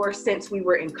entrepreneur since we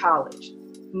were in college.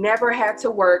 Never had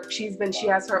to work. She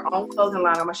has her own clothing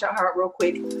line. I'm gonna shout her out real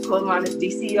quick. Clothing line is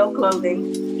DCO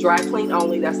Clothing, dry clean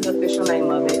only. That's the official name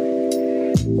of it.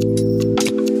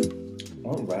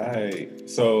 All right.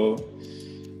 So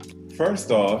first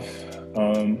off,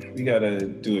 we gotta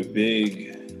do a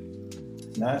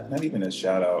big, not even a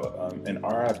shout out, an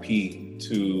RIP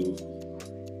to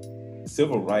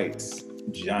civil rights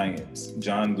giants,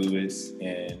 John Lewis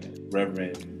and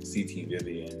Reverend C.T.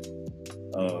 Vivian.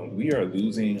 We are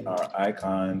losing our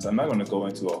icons. I'm not going to go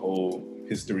into a whole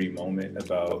history moment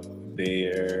about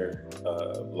their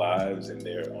lives and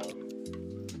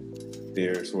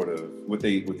their sort of what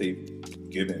they've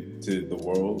given to the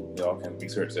world. Y'all can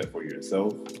research that for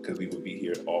yourself, because we would be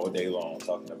here all day long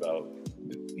talking about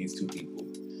these two people.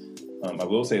 I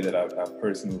will say that I've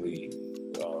personally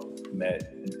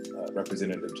met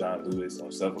Representative John Lewis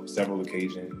on several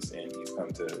occasions, and he's come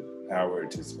to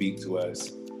Howard to speak to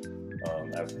us.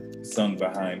 I've sung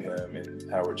behind him in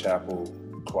Howard Chapel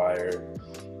choir,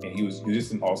 and he was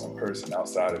just an awesome person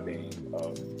outside of being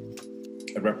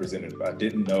a representative. I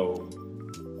didn't know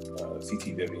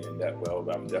C.T. Vivian that well,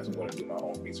 but I'm definitely going to do my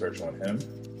own research on him.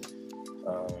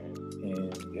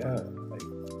 And yeah, like,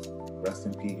 rest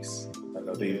in peace. I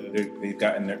know they've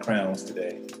gotten their crowns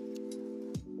today.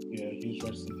 Yeah, huge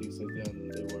rest in peace to them.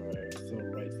 They were civil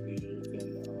rights leaders, and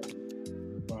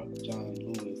John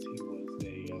Lewis, he was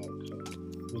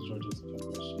Georgia's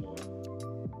congressional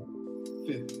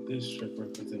 5th district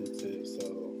representative. So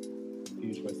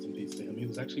huge rest in peace to him. He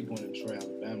was actually born in Troy,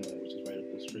 Alabama, which is right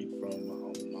up the street from my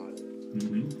alma mater.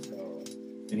 Mm-hmm. So,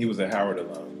 and he was a Howard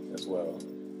alum as well.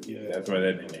 Yeah, that's right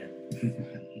in there.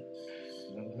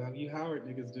 How you Howard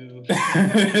niggas do?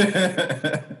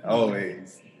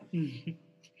 Always.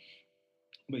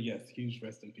 But yes, huge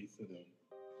rest in peace to them.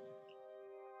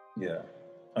 Yeah.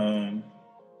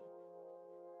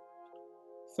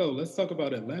 So let's talk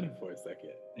about Atlanta for a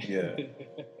second. Yeah.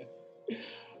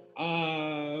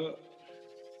 I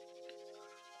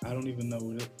don't even know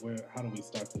how do we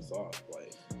start this off?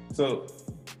 Like, so,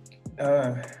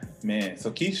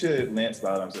 so Keisha Lance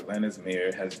Bottoms, Atlanta's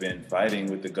mayor, has been fighting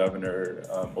with the governor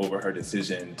over her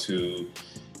decision to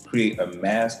create a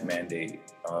mask mandate.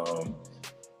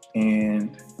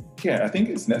 And yeah, I think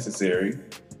it's necessary,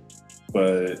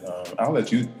 but I'll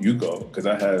let you go, because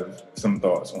I have some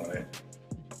thoughts on it.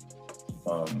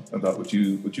 About what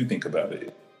you think about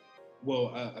it.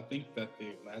 Well, I think that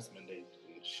the mask mandate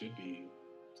should be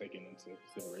taken into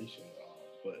consideration,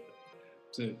 but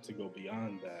to go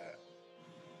beyond that,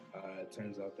 it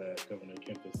turns out that Governor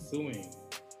Kemp is suing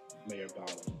Mayor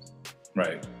Bottoms,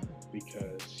 right?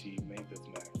 Because she made this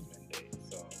mask mandate.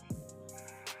 So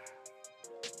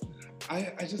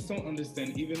I just don't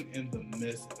understand, even in the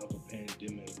midst of a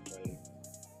pandemic, like,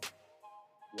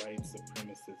 white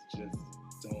supremacists just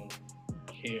don't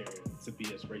care to be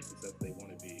as racist as they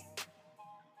want to be.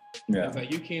 Yeah. It's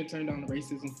like, you can't turn down the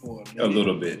racism for a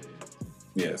little bit.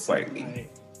 Yeah, slightly.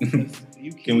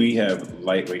 Like, can we have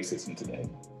light racism today?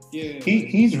 Yeah.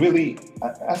 He's really,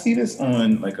 I see this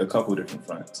on like a couple different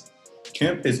fronts.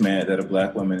 Kemp is mad that a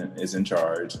Black woman is in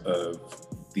charge of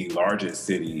the largest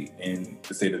city in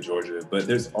the state of Georgia, but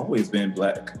there's always been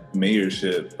Black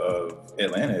mayorship of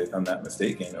Atlanta, if I'm not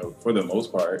mistaken, or for the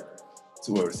most part,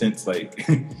 or since like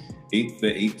the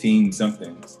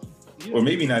 18-somethings, or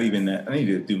maybe not even that. I need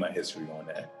to do my history on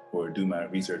that, or do my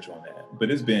research on that.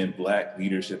 But it's been Black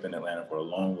leadership in Atlanta for a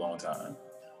long, long time.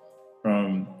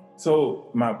 So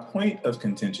my point of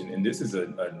contention, and this is a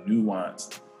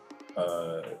nuanced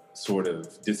sort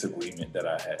of disagreement that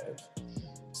I have.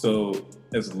 So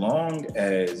as long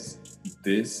as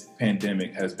this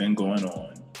pandemic has been going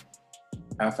on,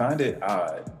 I find it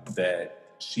odd that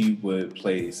she would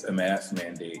place a mask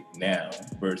mandate now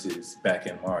versus back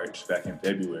in March, back in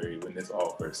February, when this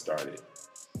all first started.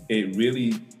 It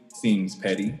really seems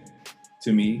petty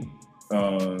to me.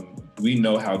 We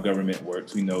know how government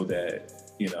works. We know that,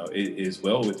 it is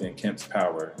well within Kemp's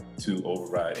power to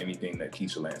override anything that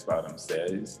Keisha Lance Bottoms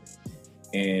says.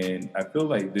 And I feel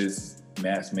like this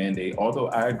mask mandate, although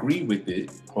I agree with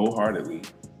it wholeheartedly,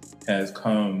 has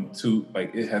come too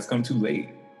late.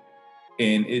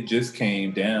 And it just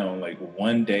came down like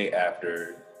one day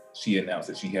after she announced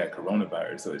that she had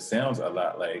coronavirus. So it sounds a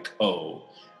lot like, oh,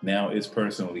 now it's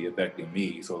personally affecting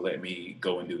me, so let me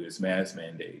go and do this mask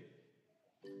mandate.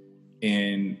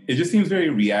 And it just seems very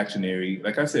reactionary.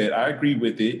 Like I said, I agree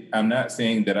with it. I'm not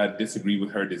saying that I disagree with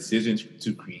her decision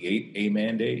to create a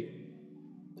mandate,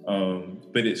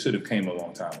 but it should have came a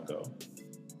long time ago.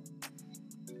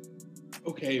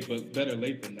 Okay, but better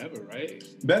late than never, right?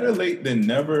 Better late than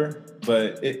never,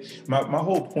 but my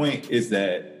whole point is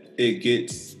that it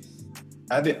gets...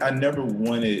 I never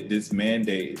wanted this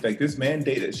mandate. Like, this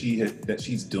mandate that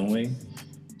she's doing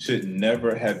should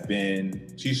never have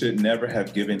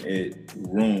given it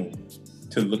room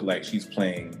to look like she's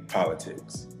playing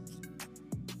politics.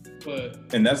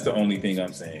 And that's the only thing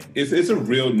I'm saying. It's a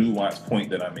real nuanced point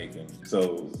that I'm making.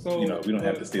 So we don't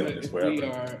have to stay on this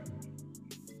forever.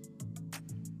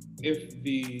 If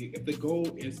the goal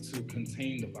is to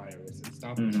contain the virus and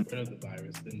stop the spread of the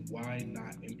virus, then why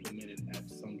not implement it at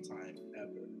some time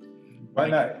ever? Why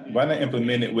not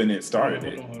implement it when it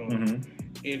started? Hold on.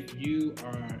 If you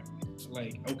are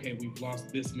like, okay, we've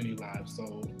lost this many lives,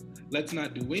 so let's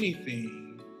not do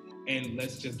anything, and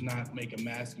let's just not make a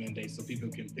mask mandate so people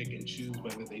can pick and choose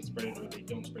whether they spread it or they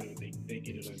don't spread it, or they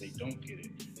get it or they don't get it.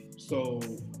 So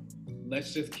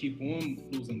let's just keep on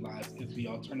losing lives is the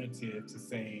alternative to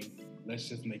saying, let's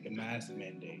just make a mask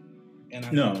mandate. And I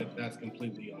think that that's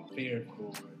completely unfair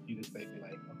for you to say,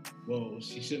 like, well,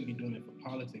 she shouldn't be doing it for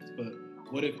politics, but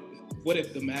what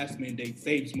if the mask mandate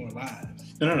saves more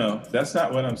lives? No, that's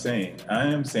not what I'm saying. I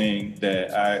am saying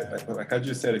that like I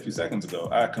just said a few seconds ago,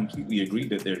 I completely agree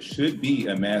that there should be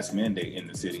a mask mandate in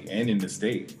the city and in the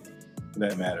state, for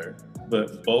that matter,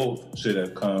 but both should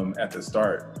have come at the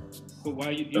start. But why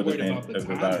are you worried about the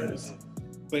virus?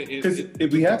 Because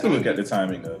we have to look at the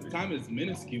timing of it. Time is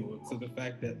minuscule to the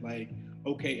fact that, like,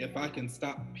 okay, if I can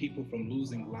stop people from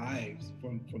losing lives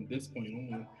from this point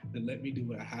on, then let me do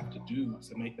what I have to do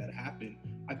to make that happen.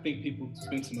 I think people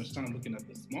spend so much time looking at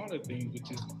the smaller things,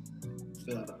 which is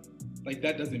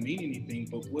that doesn't mean anything,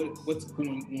 but what's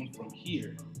going on from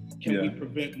here? Can we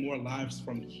prevent more lives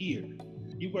from here?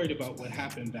 You worried about what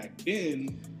happened back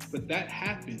then, but that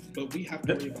happened. But we have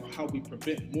to worry about how we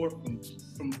prevent more from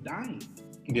dying.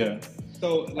 Yeah.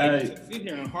 So to sit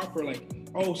here and harper like,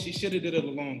 oh, she should have did it a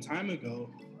long time ago.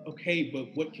 Okay,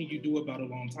 but what can you do about a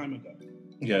long time ago?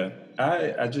 Yeah,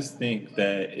 I just think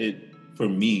that for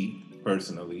me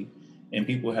personally, and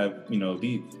people have,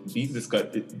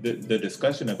 the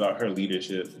discussion about her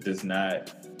leadership is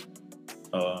not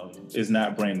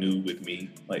brand new with me.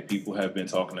 Like, people have been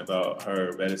talking about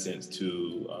her reticence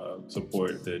to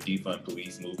support the defund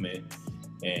police movement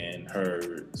and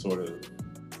her sort of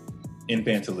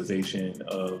infantilization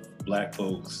of Black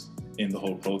folks in the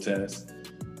whole protest.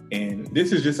 And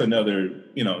this is just another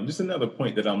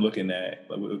point that I'm looking at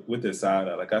with this side.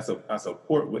 Like, I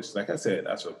support, which, like I said,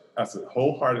 I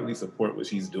wholeheartedly support what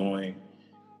she's doing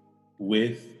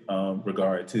with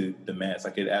regard to the mask.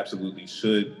 Like, it absolutely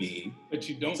should be. But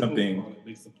you don't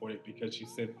wholeheartedly support it because you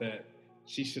said that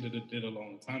she should have did a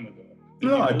long time ago. If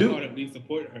no, I do. Wholeheartedly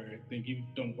support her, then you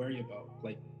don't worry about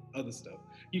like other stuff.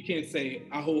 You can't say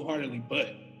I wholeheartedly,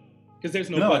 but because there's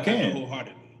no but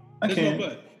wholeheartedly. There's no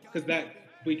but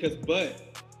because but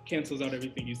cancels out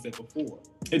everything you said before.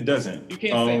 It doesn't. You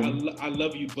can't say I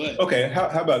love you, but. Okay, how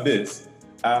about this?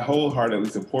 I wholeheartedly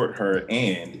support her,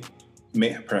 and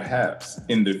perhaps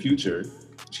in the future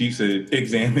she should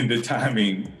examine the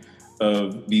timing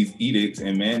of these edicts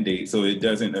and mandates so it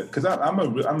doesn't. Because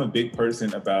I'm a big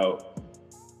person about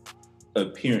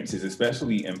appearances,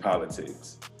 especially in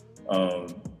politics.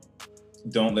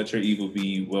 Don't let your evil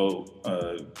be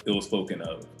ill spoken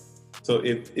of. So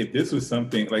if this was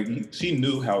something like she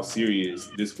knew how serious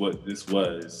this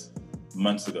was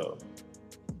months ago.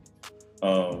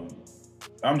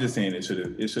 I'm just saying it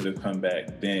should have come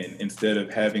back then instead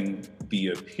of having the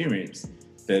appearance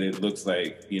that it looks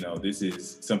like, this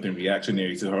is something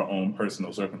reactionary to her own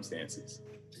personal circumstances.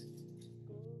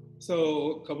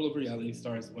 So a couple of reality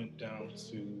stars went down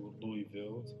to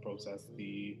Louisville to protest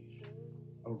the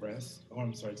to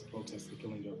protest the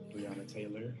killing of Breonna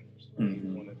Taylor.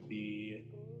 One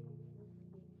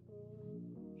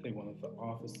of the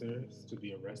officers to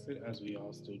be arrested, as we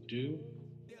all still do.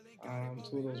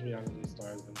 Two of those reality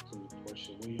stars include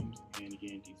Portia Williams and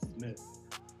Yandy Smith.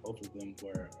 both of them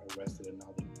were arrested, and now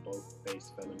they both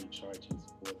face felony charges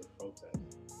for the protest.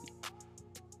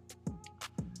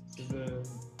 It's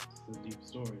a deep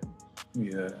story.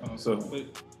 Yeah.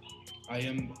 But I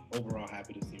am overall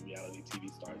happy to see reality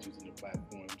TV stars using their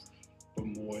platforms for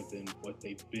more than what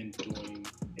they've been doing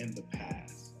in the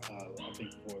past. I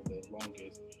think for the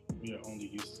longest, we are only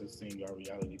used to seeing our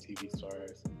reality TV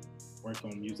stars work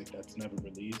on music that's never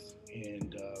released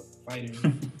and fighting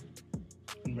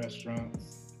in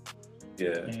restaurants.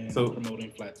 Yeah. And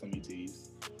promoting flat tummy teas.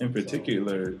 In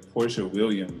particular, Portia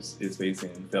Williams is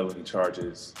facing felony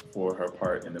charges for her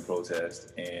part in the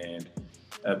protest, and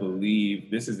I believe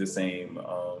this is the same.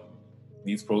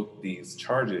 These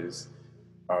charges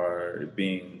are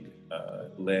being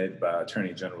led by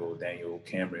Attorney General Daniel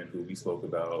Cameron, who we spoke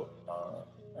about,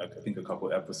 I think a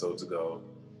couple episodes ago,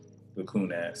 the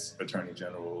coon-ass Attorney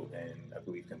General in, I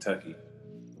believe, Kentucky.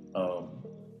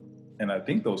 And I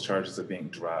think those charges are being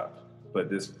dropped. But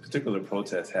this particular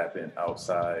protest happened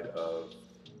outside of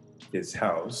his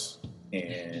house,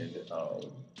 and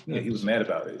he was mad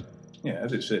about it. Yeah,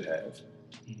 as it should have.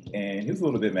 And he was a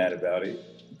little bit mad about it,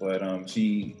 but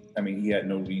he had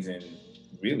no reason,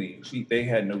 really. They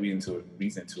had no reason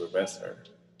to arrest her.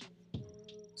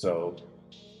 So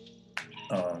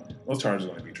those charges are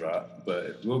going to be dropped,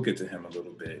 but we'll get to him a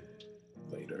little bit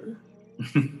later.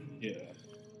 Yeah.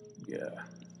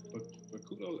 But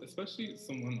kudos, especially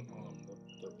someone on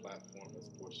the platform as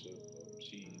Portia.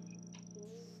 She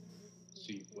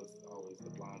was always the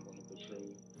blonde one of the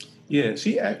crew.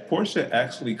 Yeah, Portia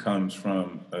actually comes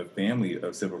from a family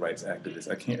of civil rights activists.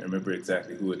 I can't remember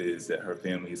exactly who it is that her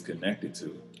family is connected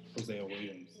to. Hosea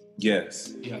Williams.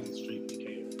 Yes. He has a street in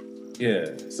Decatur.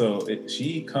 Yeah, so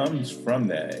she comes from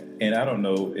that, and I don't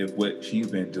know if what she's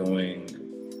been doing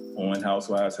on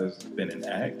Housewives has been an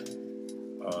act.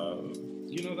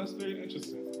 That's very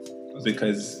interesting.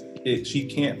 Because she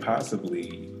can't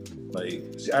possibly,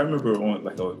 I remember on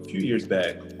a few years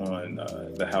back on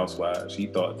the Housewives, she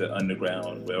thought the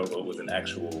Underground Railroad was an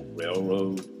actual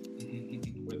railroad.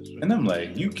 And I'm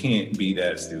like, you can't be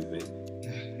that stupid.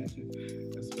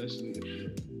 Especially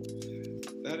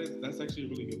that's actually a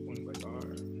really good point.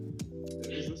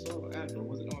 Is this all an act, or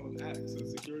was it all an act? So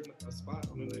securing a spot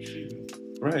on the next season.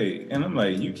 Right. And I'm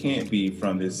like, you can't be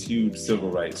from this huge civil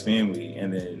rights family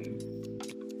and then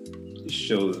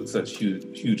show such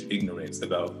huge ignorance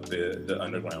about the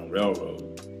Underground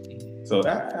Railroad. So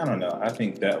I don't know. I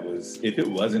think that was, if it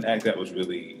was an act, that was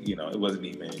really, it wasn't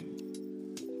even,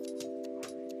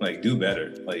 do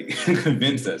better.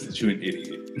 Convince us that you're an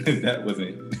idiot. That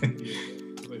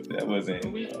wasn't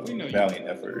a valiant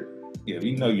effort. Yeah,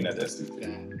 we know you're not that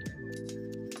stupid.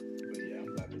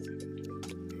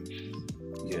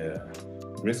 Yeah,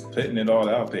 risk putting it all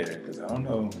out there, because I don't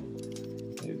know.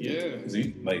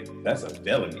 That's a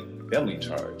felony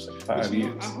charge, 5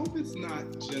 years. I hope it's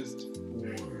not just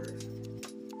for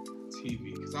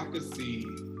TV, because I could see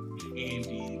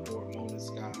Andy or Mona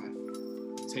Scott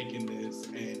taking this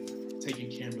and taking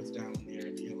cameras down there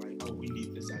and being like, "Oh, we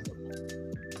need this as a moment,"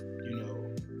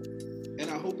 And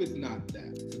I hope it's not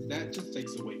that, because that just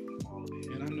takes away from all of it.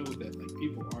 And I know that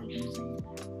people are using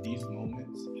these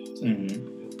moments to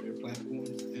build their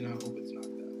platforms, and I hope it's not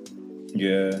that.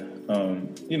 Yeah,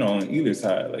 on either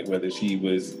side, whether she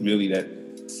was really that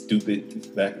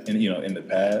stupid back in the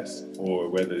past, or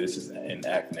whether this is an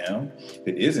act now. If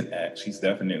it is an act, she's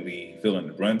definitely feeling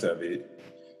the brunt of it.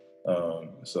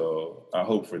 So I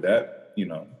hope for that,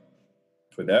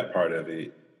 for that part of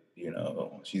it,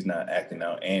 she's not acting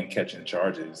out and catching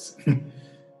charges.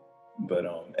 But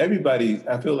everybody,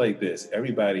 I feel like this,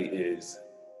 everybody is,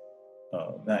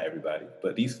 not everybody,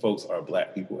 but these folks are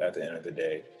Black people at the end of the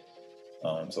day.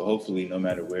 So hopefully, no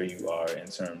matter where you are in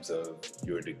terms of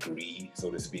your degree, so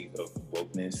to speak, of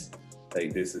wokeness,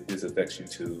 this affects you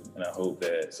too. And I hope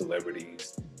that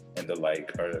celebrities and the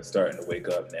like are starting to wake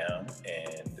up now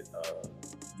and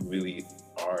really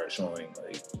are showing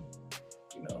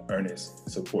earnest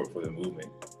support for the movement.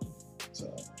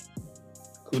 So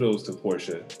kudos to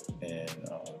Portia, and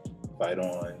fight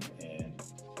on, and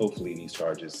hopefully these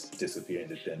charges disappear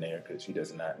into thin air, because she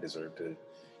does not deserve to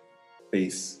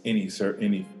face any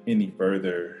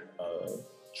further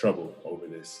trouble over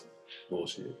this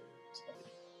bullshit.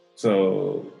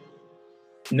 So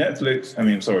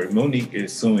Monique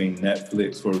is suing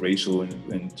Netflix for racial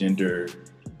and gender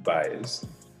bias.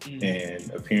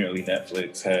 And apparently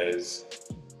Netflix has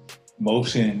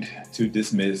motioned to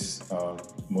dismiss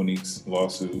Monique's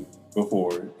lawsuit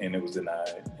before, and it was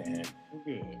denied. And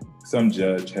some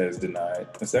judge has denied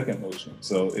a second motion.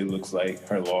 So it looks like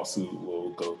her lawsuit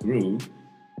will go through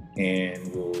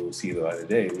and we'll see the light of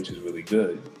day, which is really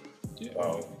good.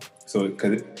 So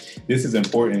this is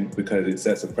important because it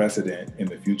sets a precedent in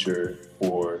the future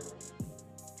for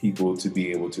people to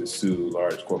be able to sue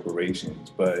large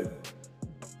corporations. But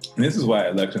this is why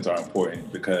elections are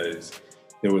important, because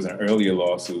there was an earlier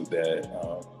lawsuit that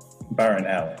Byron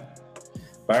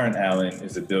Allen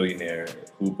is a billionaire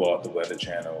who bought the Weather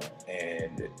Channel,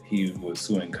 and he was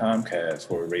suing Comcast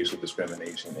for racial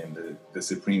discrimination, and the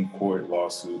Supreme Court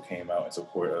lawsuit came out in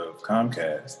support of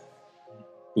Comcast,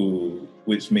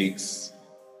 which makes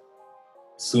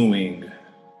suing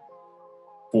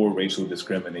for racial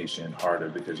discrimination harder,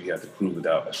 because you have to prove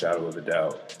without a shadow of a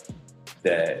doubt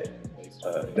that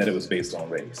it was based on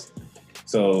race.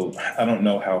 So I don't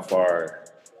know how far,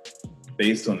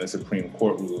 based on the Supreme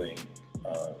Court ruling,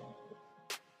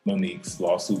 Monique's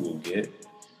lawsuit will get,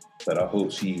 but I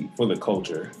hope for the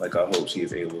culture, I hope she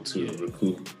is able to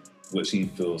recoup what she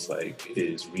feels like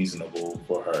is reasonable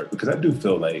for her. Because I do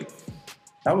feel like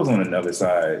I was on another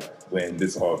side when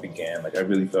this all began. I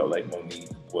really felt like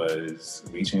Monique was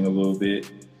reaching a little bit,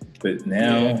 but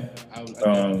now, I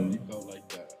definitely felt like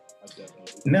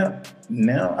that.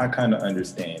 Now I kind of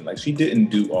understand. She didn't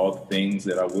do all the things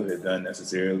that I would have done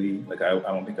necessarily. I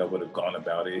don't think I would have gone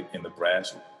about it in the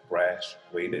brash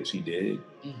way that she did.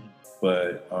 Mm-hmm.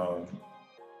 But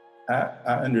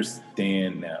I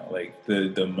understand now.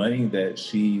 The money that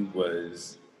she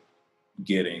was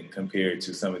getting compared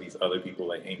to some of these other people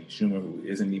like Amy Schumer, who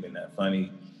isn't even that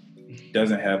funny,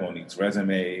 doesn't have Monique's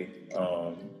resume.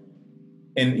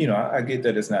 And I get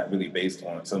that it's not really based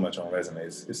on so much on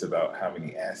resumes. It's about how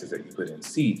many asses that you put in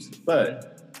seats.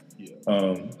 But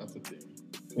that's the thing.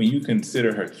 When you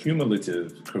consider her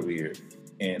cumulative career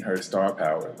and her star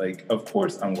power, of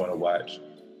course I'm going to watch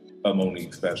a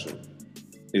Monique special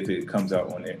if it comes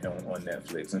out on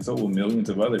Netflix, and so will millions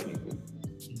of other people.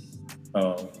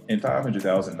 And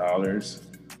 $500,000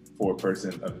 for a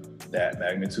person of that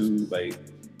magnitude,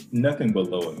 nothing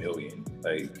below $1 million.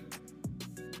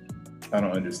 I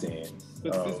don't understand.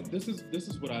 But this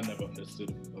is what I never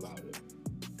understood about it.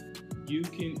 You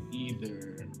can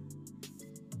either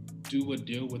do a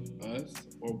deal with us,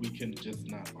 or we can just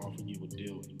not offer you a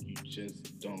deal and you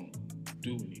just don't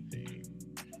do anything.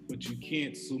 But you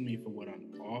can't sue me for what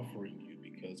I'm offering you,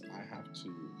 because I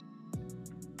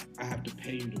have to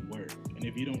pay you to work. And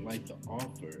if you don't like the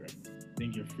offer,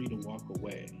 then you're free to walk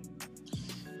away.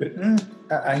 But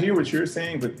I hear what you're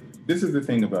saying, but this is the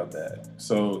thing about that.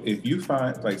 So if you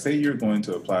find, say you're going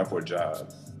to apply for a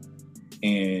job,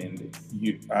 and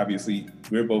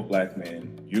we're both Black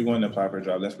men, you're going to apply for a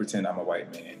job. Let's pretend I'm a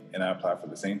white man and I apply for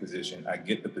the same position. I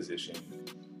get the position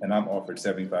and I'm offered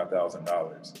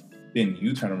 $75,000. Then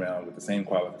you turn around with the same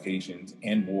qualifications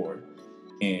and more,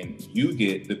 and you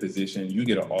get the position, you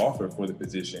get an offer for the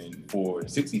position for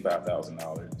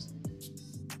 $65,000.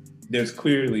 There's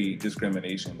clearly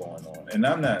discrimination going on. And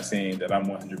I'm not saying that I'm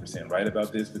 100% right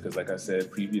about this, because like I said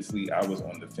previously, I was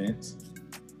on the fence.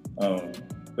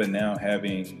 But now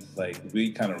having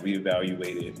we kind of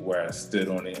reevaluated where I stood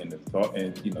on it, and the thought,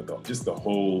 and just the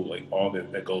whole all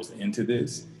that goes into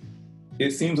this,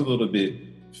 it seems a little bit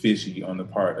fishy on the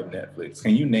part of Netflix.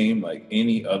 Can you name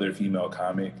any other female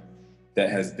comic that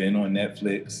has been on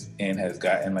Netflix and has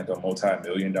gotten a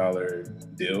multi-million-dollar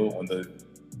deal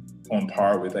on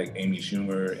par with Amy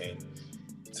Schumer and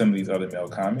some of these other male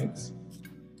comics?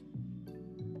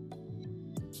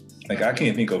 I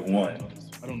can't think of one.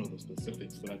 I don't know the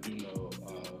specifics, but I do know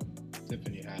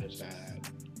Tiffany Haddish had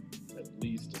at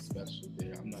least a special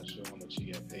there. I'm not sure how much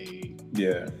she got paid.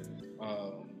 Yeah.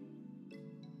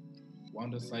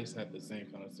 Wanda Sykes had the same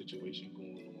kind of situation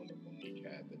going on that Monique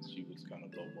had, that she was kind of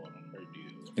lowballed on her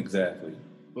deal. Exactly.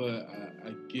 But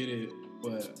I get it.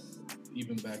 But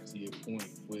even back to your point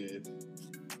with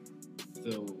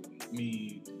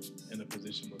me in a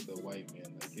position with a white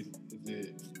man,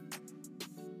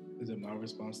 is it my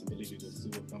responsibility to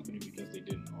sue a company because they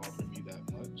didn't offer me that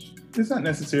much? It's not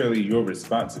necessarily your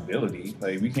responsibility.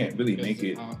 We can't really make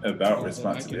it about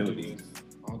responsibility.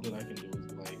 All that I can do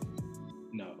is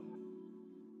no.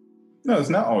 No, it's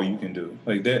not all you can do.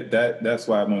 That's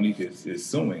why Monique is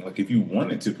suing. If you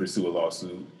wanted to pursue a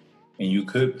lawsuit and you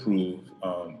could prove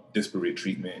disparate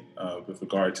treatment with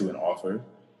regard to an offer,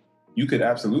 you could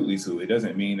absolutely sue. It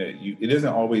doesn't mean that it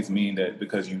doesn't always mean that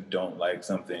because you don't like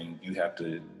something, you have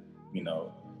to,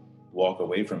 walk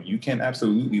away from it. You can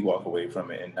absolutely walk away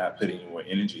from it and not put any more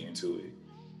energy into it.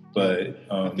 But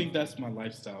I think that's my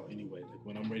lifestyle anyway.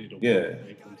 When I'm ready to walk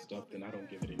away from stuff, then I don't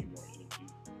give it any more energy.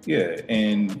 Yeah,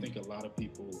 and I think a lot of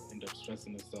people end up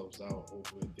stressing themselves out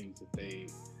over things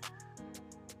that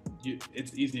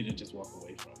it's easy to just walk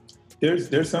away from.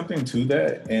 There's something to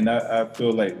that, and I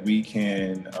feel like we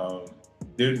can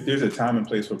there's a time and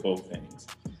place for both things.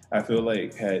 I feel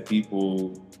like had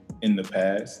people in the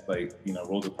past, like, you know,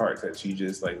 Rosa Parks, had she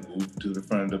just like moved to the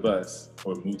front of the bus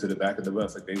or moved to the back of the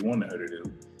bus like they wanted her to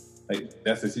do, like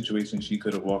that's a situation she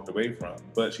could have walked away from,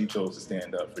 but she chose to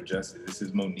stand up for justice. This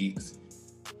is Monique's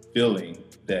feeling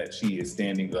that she is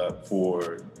standing up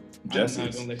for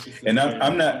justice. And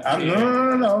I'm not,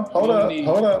 no. Hold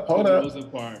up.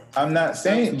 I'm not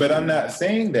saying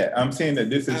that. I'm saying that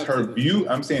this is her view.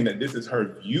 I'm saying that this is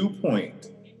her viewpoint,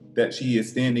 that she is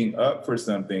standing up for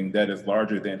something that is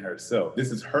larger than herself.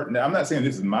 This is her. Now, I'm not saying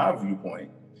this is my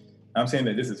viewpoint. I'm saying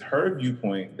that this is her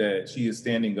viewpoint, that she is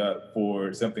standing up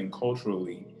for something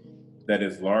culturally that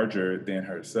is larger than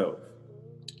herself.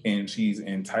 And she's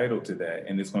entitled to that.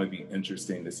 And it's going to be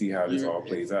interesting to see how this all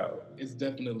plays out. It's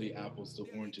definitely apples to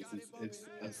oranges. It's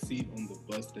a seat on the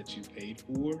bus that you paid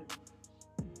for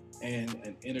and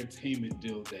an entertainment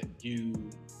deal that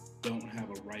you don't have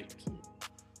a right to.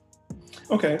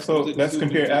 Okay, so let's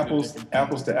compare apples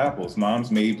to apples.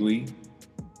 Moms Mabley,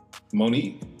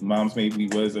 Monique. Moms Mabley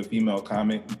was a female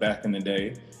comic back in the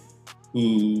day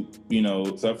who, you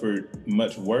know, suffered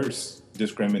much worse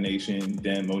discrimination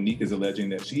than Monique is alleging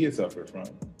that she has suffered from.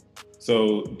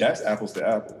 So that's apples to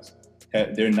apples.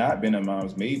 Had there not been a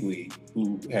Moms Mabley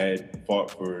who had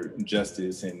fought for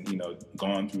justice and, you know,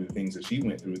 gone through the things that she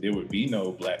went through, there would be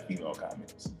no Black female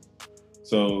comics.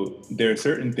 So there are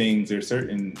certain things, there are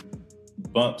certain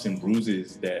bumps and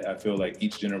bruises that I feel like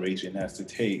each generation has to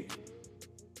take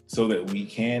so that we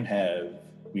can have,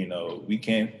 you know, we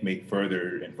can make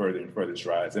further and further and further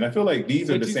strides. And I feel like these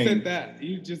are the same. You said that.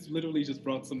 You just literally just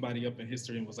brought somebody up in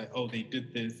history and was like, oh, they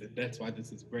did this and that's why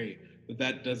this is great. But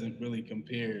that doesn't really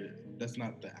compare. That's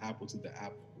not the apple to the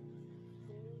apple.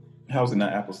 How is it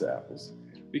not apples to apples?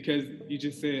 Because you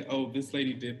just said, oh, this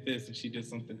lady did this and she did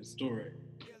something historic.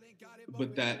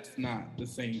 But that's not the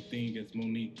same thing as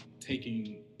Monique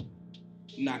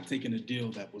not taking a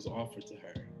deal that was offered to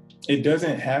her. It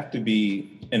doesn't have to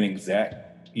be an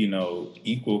exact, you know,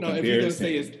 equal comparison. If you're gonna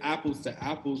say it's apples to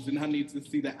apples, then I need to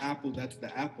see the apple. That's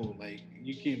the apple. Like,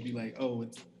 you can't be like, oh,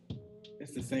 it's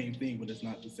the same thing, but it's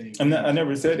not the same thing. I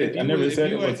never said it. I never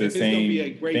said it was the same thing,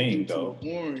 though. If it's gonna be a grapefruit to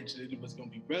an orange, and it was gonna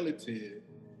be relative,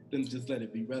 then just let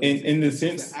it be relative. In the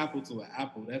sense, it's an apple to an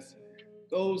apple. That's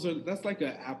like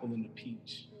an apple and a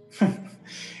peach.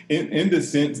 in the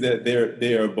sense that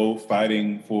they are both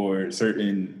fighting for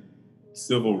certain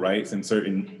civil rights and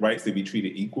certain rights to be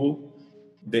treated equal,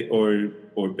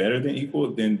 or better than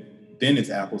equal, then it's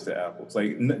apples to apples.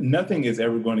 Like nothing is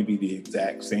ever going to be the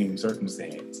exact same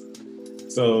circumstance.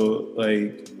 So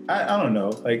like I don't know.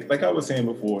 Like I was saying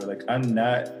before, like I'm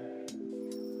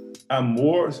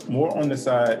more on the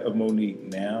side of Monique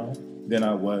now than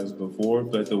I was before,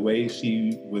 but the way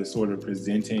she was sort of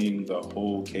presenting the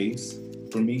whole case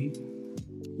for me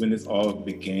when this all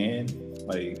began,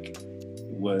 like,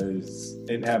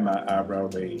 it had my eyebrow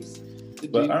raised.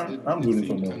 But I'm rooting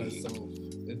for Monique.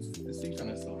 It seemed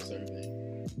kind of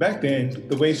self-serving. Back then,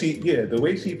 the way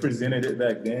she presented it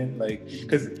back then, like,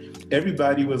 because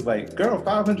everybody was like, "Girl,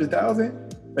 500,000."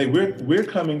 Like we were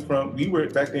coming from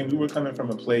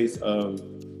a place of,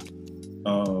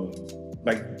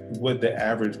 like what the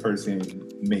average person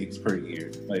makes per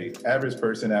year. Like average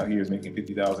person out here is making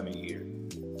 $50,000 a year,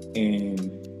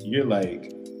 and you're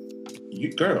like,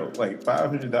 girl, like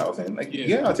 500,000, like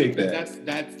yeah, I'll take that.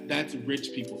 That's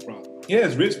rich people's problem. Yeah,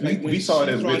 it's rich. Like we saw it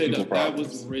as rich people's problem. That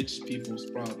was rich people's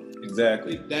problem.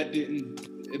 Exactly. It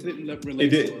didn't relate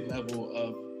to a level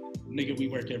of, nigga, we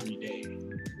work every day.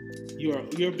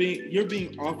 You're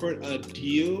being offered a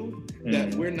deal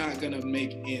that we're not gonna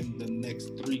make in the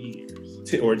next 3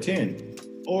 years. Or 10.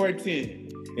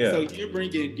 Yeah. So you're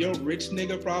bringing your rich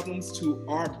nigga problems to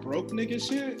our broke nigga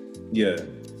shit? Yeah.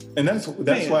 And that's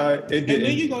why it didn't. And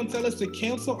then you're gonna tell us to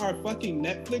cancel our fucking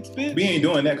Netflix, bitch? We ain't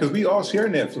doing that because we all share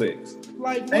Netflix.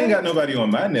 Like, I ain't got nobody on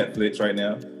my Netflix right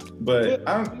now. But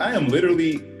I am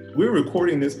literally, we're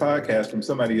recording this podcast from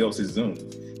somebody else's Zoom.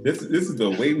 This is the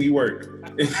way we work.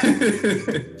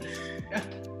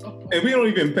 And we don't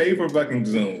even pay for fucking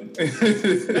Zoom.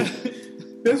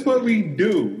 That's what we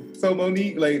do. So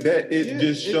Monique, like that,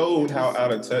 it showed how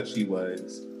out of touch she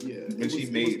was when she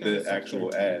made the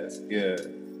actual ask. Yeah.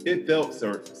 It felt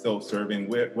self-serving,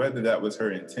 whether that was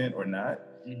her intent or not.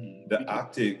 Mm-hmm. The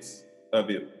optics of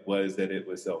it was that it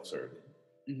was self-serving.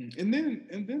 Mm-hmm. And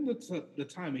then the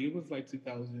timing, it was like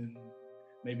 2000,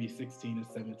 maybe 16 or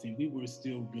 17. We were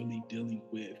still really dealing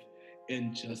with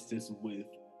injustice, with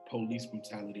police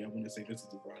brutality. I want to say this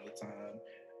is around the time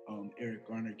Eric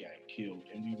Garner got killed,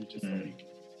 and we were just like,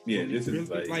 Yeah, this is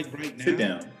like right now. Sit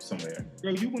down somewhere.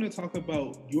 Girl, you want to talk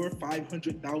about your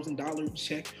 $500,000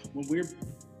 check when we're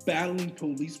battling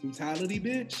police brutality,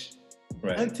 bitch?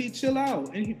 Right. Auntie, chill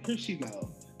out. And here she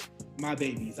go. My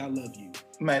babies, I love you.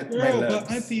 My loves.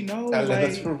 But Auntie, no. I love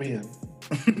us for real.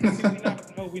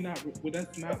 we're not.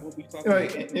 That's not what we talk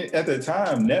about. At the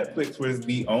time, Netflix was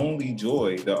the only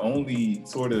joy, the only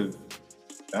sort of,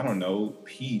 I don't know,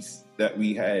 peace that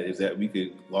we had is that we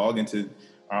could log into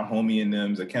our homie and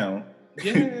them's account,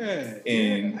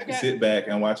 and sit back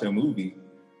and watch a movie.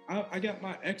 I got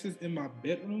my exes in my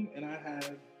bedroom, and I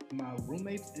have my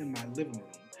roommates in my living room.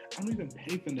 I don't even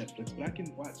pay for Netflix, but I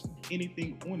can watch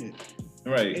anything on it,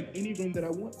 right, in any room that I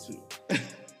want to.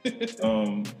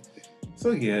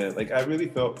 So yeah, like I really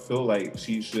feel like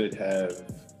she should have.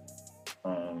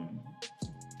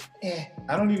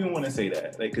 I don't even want to say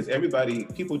that, like, because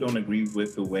people don't agree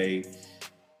with the way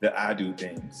that I do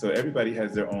things. So everybody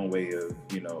has their own way of,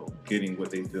 getting what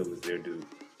they feel is their due.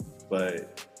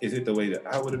 But is it the way that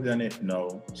I would have done it?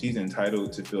 No. She's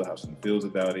entitled to feel how she feels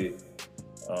about it.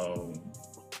 I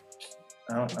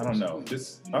don't know.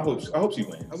 Just I hope she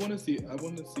wins. I want to see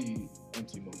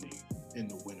Auntie Monique in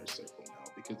the winner's circle now,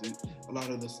 because a lot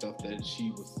of the stuff that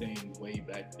she was saying way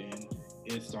back then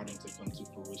is starting to come to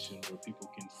fruition, where people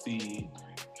can see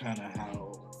kind of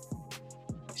how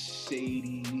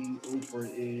shady Oprah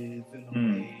is in a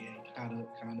way, and kind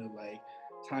of like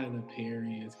Tyler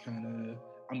Perry is kind of.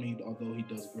 I mean, although he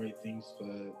does great things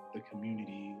for the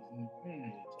community,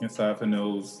 aside from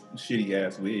those shitty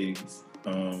ass wigs,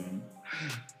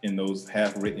 in those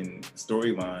half-written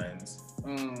storylines,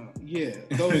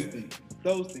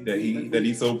 those things that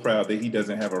he's so proud that he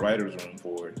doesn't have a writer's room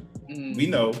for. We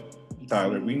know,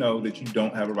 Tyler. We know that you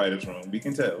don't have a writer's room. We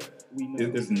can tell. We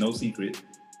know. There's no secret.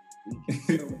 We can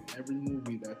tell in every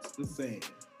movie that's the same.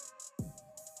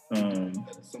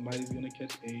 Somebody's gonna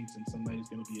catch AIDS and somebody's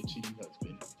gonna be a cheating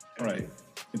husband. Right.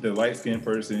 The light-skinned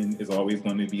person is always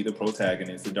going to be the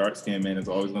protagonist. The dark-skinned man is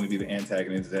always going to be the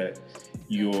antagonist. That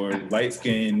your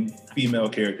light-skinned female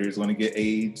character is going to get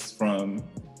AIDS from,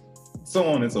 so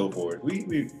on and so forth.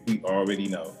 We already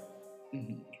know,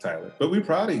 Tyler. But we're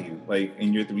proud of you, like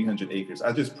in your 300 acres.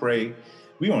 I just pray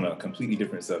we're on a completely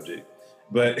different subject,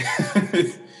 but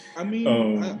I mean,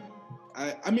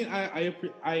 I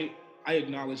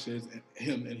acknowledge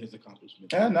him and his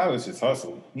accomplishments. I acknowledge his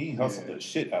hustle. He hustled the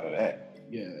shit out of that.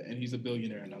 Yeah, and he's a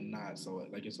billionaire, and I'm not, so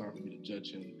like it's hard for me to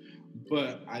judge him.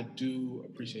 But I do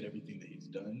appreciate everything that he's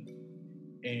done,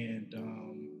 and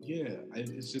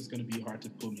it's just going to be hard to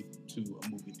pull me to a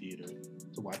movie theater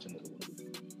to watch another one.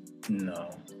 No,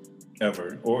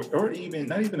 ever, or even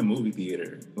not even a movie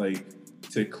theater. Like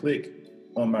to click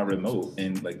on my remote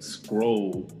and like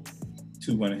scroll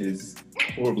to one of his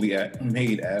horribly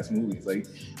made ass movies. Like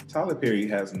Tyler Perry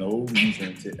has no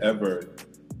reason to ever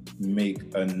make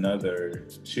another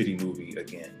shitty movie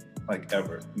again. Like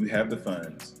ever. You have the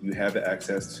funds, you have the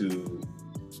access to,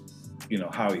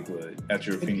 Hollywood at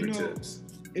your fingertips.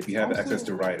 You have the access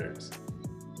to writers.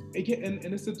 And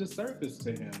it's a disservice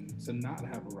to him to not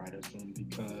have a writer's room,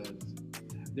 because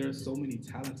there are so many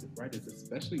talented writers,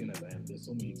 especially in Atlanta. There's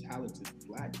so many talented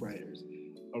Black writers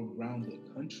around the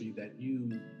country that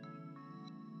you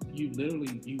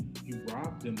literally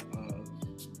rob them of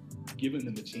giving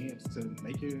them a chance to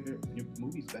make your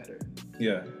movies better.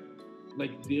 Yeah.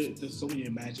 Like there's so many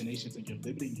imaginations, and you're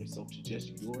limiting yourself to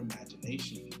just your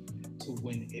imagination. So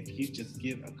if you just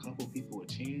give a couple people a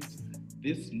chance,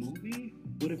 this movie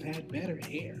would have had better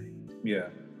hair. Yeah.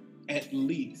 At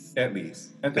least. At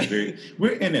the very.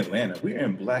 We're in Atlanta. We're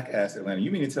in black ass Atlanta. You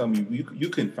mean to tell me you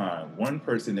can find one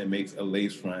person that makes a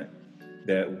lace front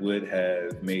that would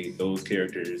have made those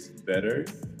characters better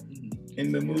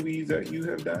in the movies that you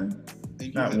have done? And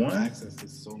you not have one. Access to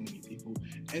so many people,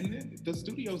 and then the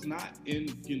studio's not in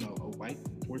a white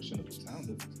portion of the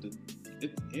town.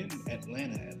 It's in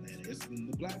Atlanta. It's in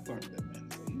the black part of Atlanta.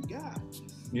 So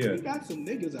you got some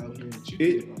niggas out here that you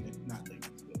can get on it. Not niggas,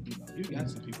 but you got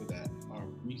some people that are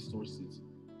resources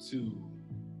to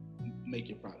make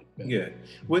your product better. Yeah.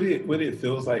 What it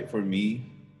feels like for me,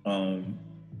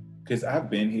 because I've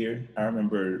been here, I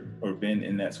remember, or been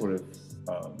in that sort of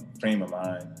frame of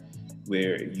mind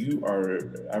where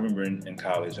I remember in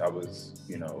college, I was,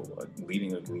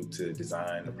 leading a group to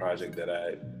design a project that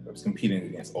I was competing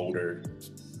against older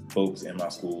folks in my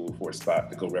school for a spot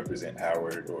to go represent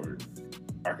Howard or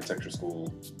architecture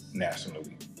school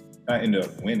nationally. I ended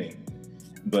up winning,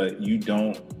 but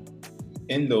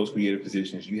in those creative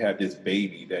positions, you have this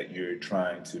baby that you're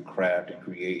trying to craft and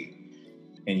create.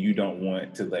 and you don't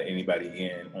want to let anybody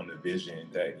in on the vision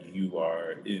that you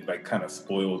are, like kind of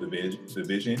spoil the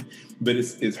vision, but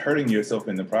it's hurting yourself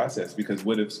in the process, because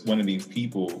what if one of these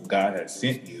people God has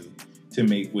sent you to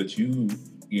make what you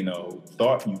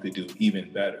thought you could do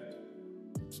even better?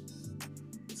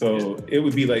 So it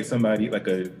would be like somebody, like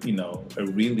a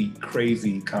really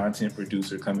crazy content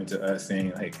producer coming to us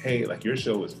saying like, hey, like your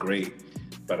show is great,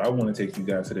 but I want to take you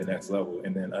guys to the next level.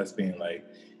 And then us being like,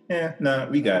 nah,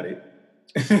 we got it.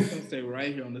 I'm going to stay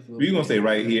right here on this little We're going to stay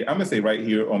right here. I'm going to stay right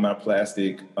here on my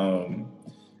plastic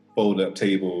fold-up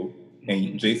table.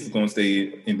 And Jason's going to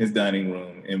stay in his dining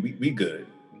room. And we good.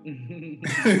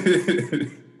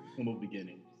 Humble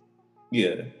beginnings.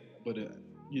 Yeah. But,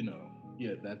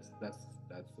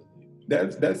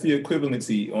 that's the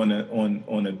equivalency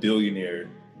on a billionaire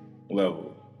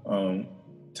level.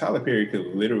 Tyler Perry could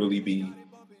literally be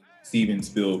Steven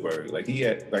Spielberg. Like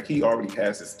he already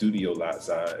has a studio lot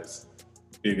size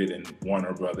bigger than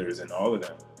Warner Brothers and all of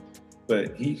them.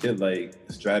 But he could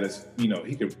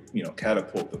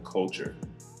catapult the culture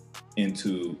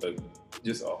into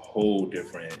just a whole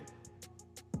different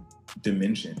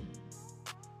dimension.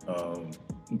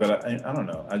 But I don't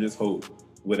know. I just hope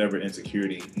whatever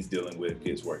insecurity he's dealing with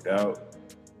gets worked out.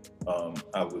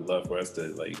 I would love for us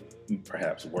to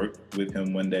perhaps work with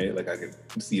him one day. Like I could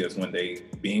see us one day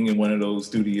being in one of those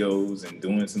studios and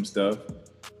doing some stuff.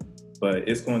 But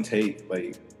it's going to take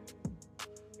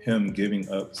him giving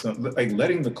up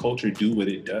letting the culture do what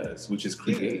it does, which is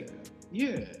create.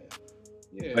 Yeah.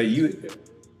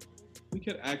 We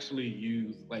could actually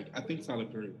use, I think Tyler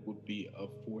Perry would be a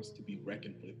force to be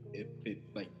reckoned with if it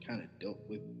kind of dealt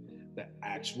with the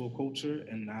actual culture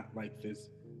and not this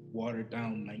watered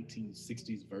down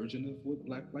 1960s version of what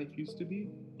Black life used to be,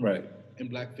 right? And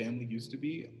Black family used to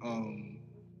be.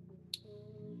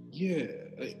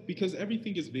 Because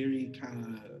everything is very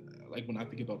kind of when I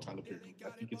think about Tyler Perry, I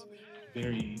think it's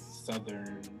very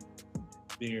Southern,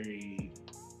 very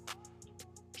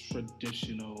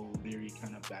traditional, very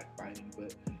kind of backbiting,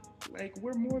 but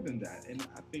we're more than that. And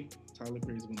I think Tyler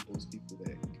Perry is one of those people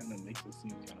that kind of makes it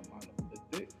seem kind of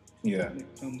monolithic. Yeah,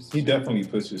 he definitely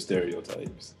pushes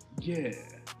stereotypes. Yeah,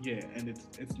 and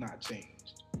it's not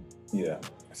changed. Yeah.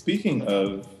 Speaking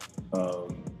of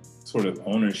sort of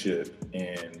ownership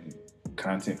and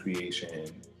content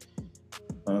creation,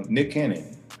 Nick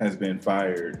Cannon has been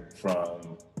fired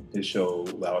from his show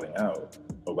Loud and Out,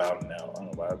 or Loud and Out. I don't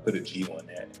know why I put a G on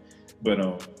that, but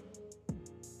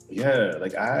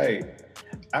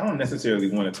I don't necessarily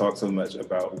want to talk so much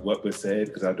about what was said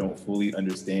because I don't fully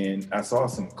understand. I saw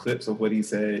some clips of what he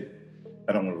said.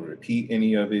 I don't want to repeat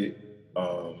any of it.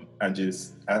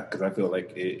 Because I feel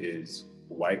like it is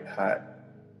white hot.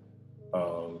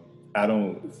 I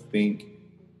don't think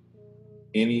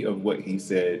any of what he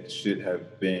said should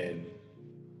have been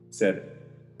said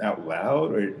out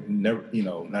loud or never,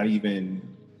 not even,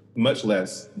 much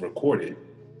less recorded.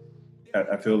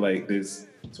 I feel like this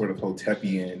sort of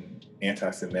Hotepian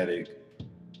anti-Semitic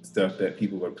stuff that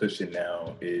people are pushing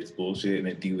now is bullshit, and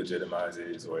it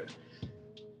delegitimizes or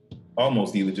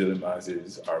almost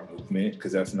delegitimizes our movement,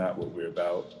 because that's not what we're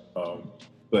about.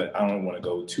 But I don't want to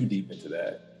go too deep into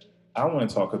that. I want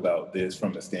to talk about this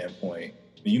from a standpoint,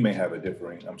 you may have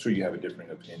I'm sure you have a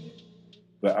different opinion,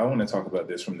 but I want to talk about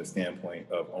this from the standpoint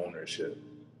of ownership.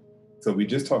 So we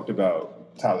just talked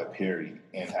about Tyler Perry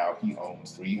and how he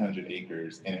owns 300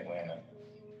 acres in Atlanta.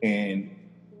 And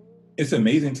it's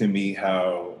amazing to me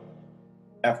how,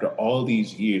 after all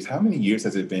these years, how many years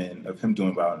has it been of him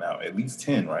doing Wild 'N Out? At least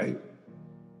 10, right?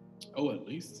 Oh, at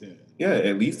least 10. Yeah,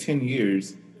 at least 10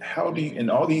 years. How do you, and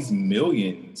all these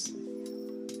millions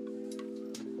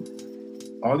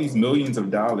of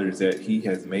dollars that he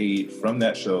has made from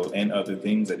that show and other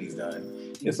things that he's done,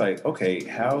 it's okay,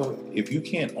 how, if you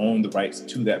can't own the rights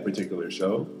to that particular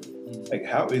show,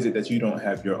 how is it that you don't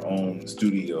have your own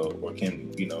studio or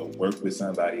can, work with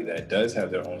somebody that does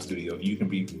have their own studio? You can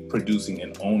be producing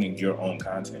and owning your own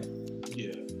content.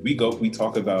 Yeah. We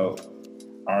talk about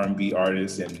R&B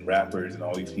artists and rappers and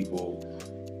all these people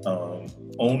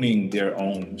owning their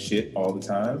own shit all the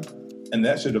time. And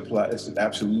that should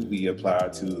absolutely apply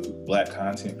to Black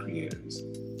content creators.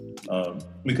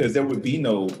 Because there would be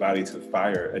nobody to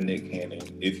fire a Nick Cannon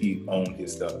if he owned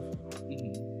his stuff.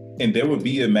 Mm-hmm. And there would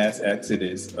be a mass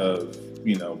exodus of,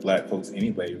 Black folks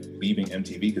anyway leaving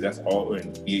MTV, because that's all,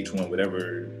 in VH1,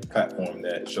 whatever platform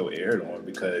that show aired on,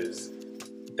 because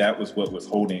that was what was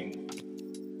holding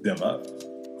them up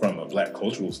from a Black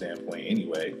cultural standpoint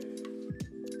anyway.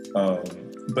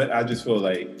 But I just feel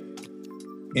like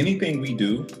anything we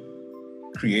do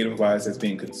creative-wise that's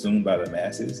being consumed by the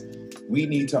masses, we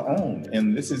need to own.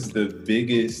 And this is the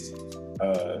biggest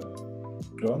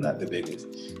well, not the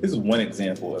biggest. This is one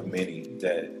example of many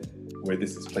where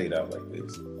this is played out like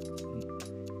this.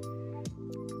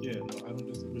 Yeah, no, I don't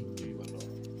disagree with you at all.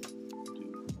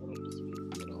 I don't disagree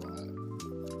with you at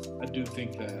all. I do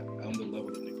think that on the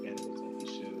level that Nick Cannon is on, he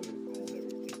should own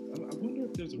everything. I wonder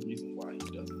if there's a reason why he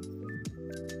doesn't.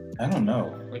 I don't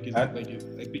know.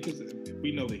 Because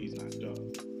we know that he's not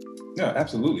dumb. No,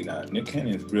 absolutely not. Nick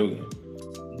Cannon is brilliant.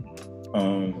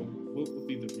 What would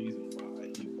be the reason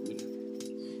why he wouldn't?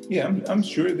 Yeah, I'm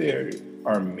sure there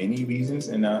are many reasons,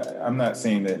 and I'm not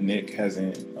saying that Nick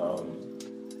hasn't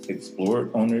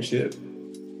explored ownership.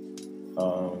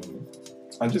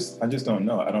 I just don't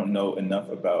know. I don't know enough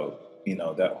about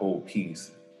that whole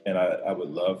piece, and I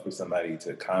would love for somebody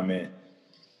to comment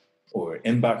or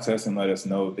inbox us and let us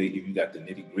know if you got the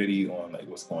nitty gritty on like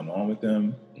what's going on with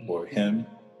them or him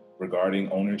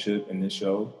regarding ownership in this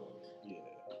show.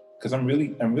 Because I'm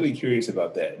really curious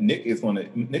about that. Nick is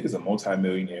a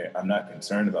multimillionaire. I'm not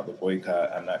concerned about the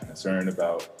boycott. I'm not concerned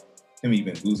about him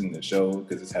even losing the show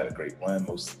because it's had a great run.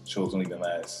 Most shows don't even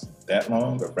last that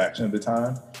long, a fraction of the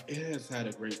time. It has had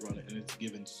a great run, and it's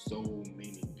given so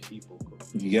many people.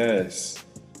 Yes.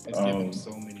 It's given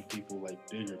so many people like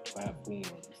bigger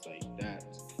platforms like that.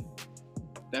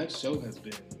 That show has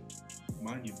been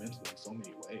monumental in so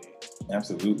many ways.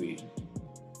 Absolutely.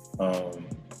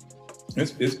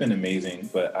 It's been amazing,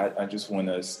 but I just want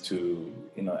us to,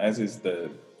 as is the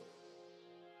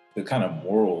kind of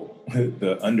moral,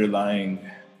 the underlying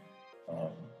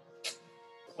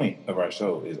point of our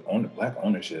show is Black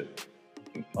ownership.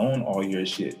 Own all your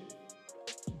shit.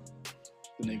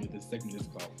 The name of this segment is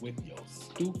called With Your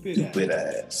Stupid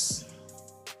Ass.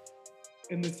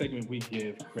 In this segment, we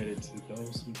give credit to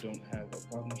those who don't have a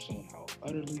problem showing how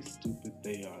utterly stupid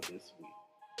they are this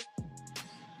week.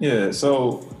 Yeah,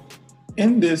 so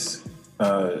in this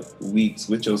week's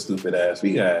With Your Stupid Ass,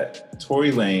 we got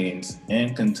Tory Lanez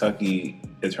and Kentucky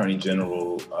Attorney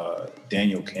General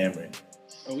Daniel Cameron.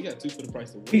 Oh, we got two for the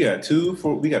price of one. We got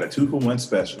a 2-for-1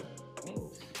 special.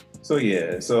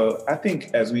 So I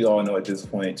think, as we all know at this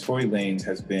point, Tory Lanez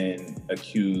has been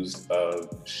accused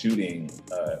of shooting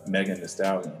Megan Thee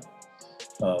Stallion.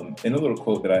 In a little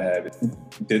quote that I have,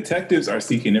 detectives are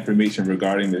seeking information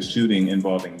regarding the shooting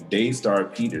involving Daystar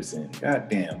Peterson. God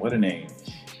damn, what a name.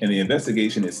 And the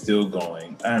investigation is still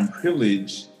going. I'm not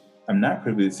privileged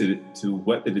to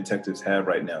what the detectives have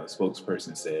right now, the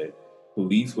spokesperson said.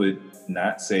 Police would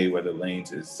not say whether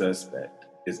Lanez is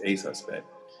a suspect.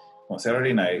 On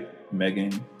Saturday night,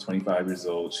 Megan, 25 years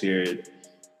old, shared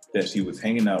that she was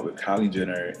hanging out with Kylie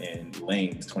Jenner and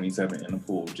Lanez, 27, in a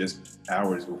pool just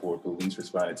hours before police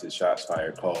responded to shots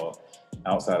fired call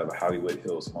outside of a Hollywood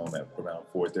Hills home at around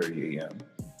 4:30 a.m.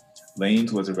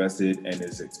 Lanez was arrested and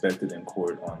is expected in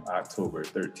court on October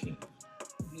 13th.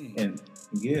 And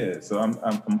yeah, so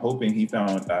I'm hoping he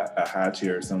found a high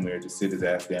chair somewhere to sit his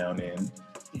ass down in,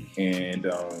 and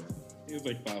he was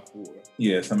like 5'4".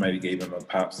 Yeah, somebody gave him a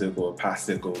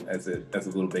popsicle, as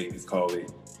little babies call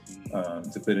it,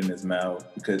 to put in his mouth,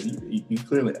 because you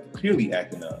clearly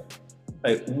acting up.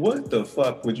 Like, what the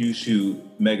fuck would you shoot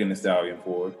Megan Thee Stallion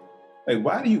for? Like,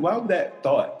 why would that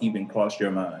thought even cross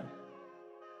your mind?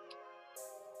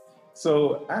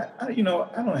 So I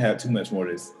don't have too much more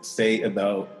to say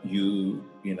about you.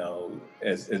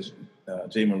 As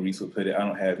Jay Maurice would put it, I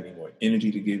don't have any more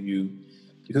energy to give you,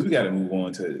 because we got to move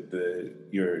on to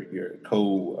your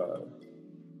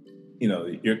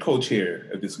co-chair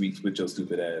of this week's With Your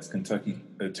Stupid Ass, Kentucky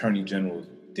Attorney General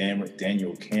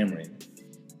Daniel Cameron,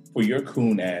 for your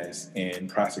coon ass in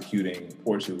prosecuting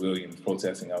Portia Williams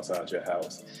protesting outside your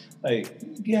house. Like,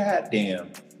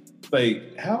 goddamn,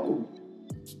 like how.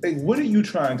 Like, what are you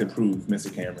trying to prove,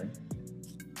 Mr. Cameron?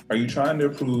 Are you trying to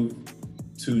prove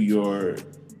to your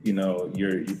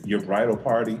bridal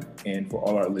party? And for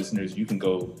all our listeners, you can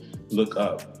go look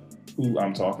up who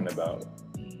I'm talking about,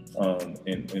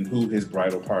 and who his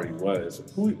bridal party was.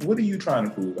 What are you trying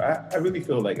to prove? I really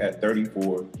feel like at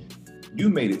 34, you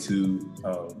made it to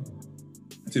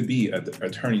be an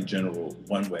attorney general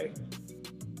one way,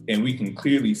 and we can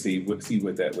clearly see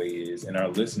what that way is, and our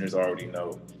listeners already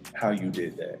know how you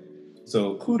did that.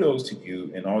 So kudos to you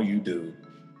and all you do,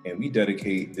 and we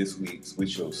dedicate this week's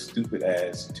With Your Stupid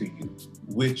Ass to you.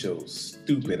 With your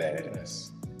stupid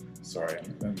ass. Sorry,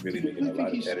 I'm really making a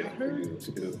lot of editing for you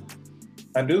to do.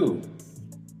 I do.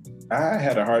 I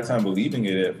had a hard time believing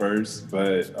it at first,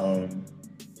 but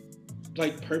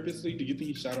like, purposely? Do you think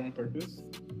he shot on purpose?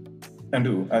 I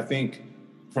do. I think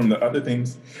from the other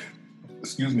things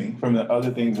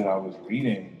that I was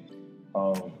reading,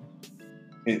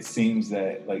 it seems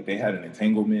that like they had an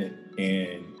entanglement,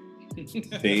 and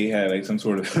they had like some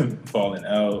sort of falling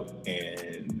out,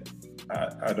 and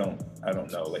I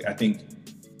don't know. Like I think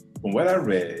from what I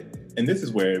read, and this is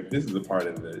a part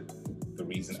of the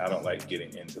reason I don't like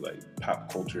getting into like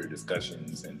pop culture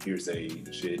discussions and hearsay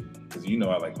shit, because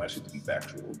I like my shit to be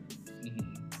factual.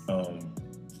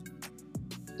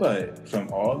 But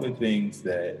from all the things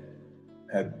that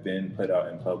have been put out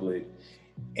in public,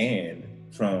 and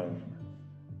from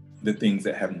the things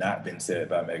that have not been said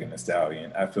by Megan Thee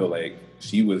Stallion, I feel like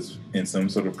she was in some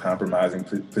sort of compromising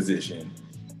position,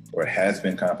 or has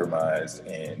been compromised,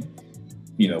 and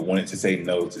wanted to say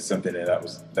no to something that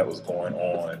was going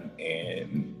on,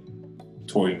 and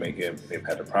Tory may have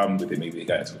had a problem with it. Maybe they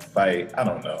got into a fight. I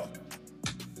don't know.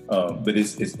 But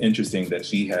it's interesting that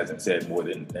she hasn't said more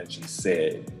than she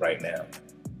said right now.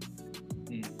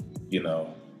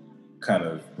 Kind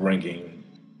of bringing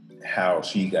how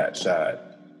she got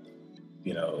shot.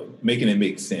 Making it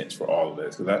make sense for all of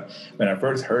us. Because when I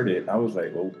first heard it, I was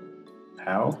like, well,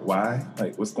 how? Why?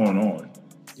 Like, what's going on?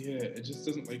 Yeah, it just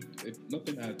doesn't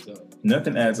nothing adds up.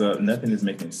 Nothing adds up. Nothing is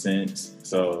making sense.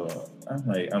 So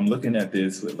I'm looking at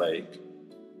this with like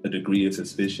a degree of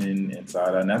suspicion and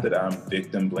side eye. Not that I'm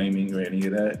victim blaming or any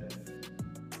of that,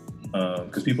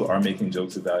 because people are making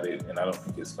jokes about it, and I don't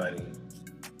think it's funny.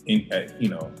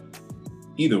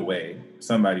 Either way,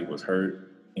 somebody was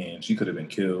hurt, and she could have been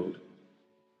killed.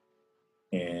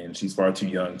 And she's far too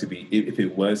young to be. If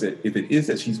it is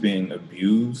that she's being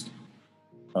abused,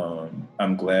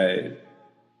 I'm glad.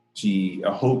 I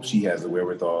hope she has the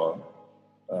wherewithal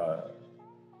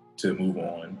to move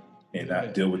on and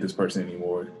not deal with this person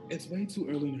anymore. It's way too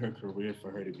early in her career for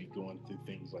her to be going through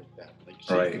things like that.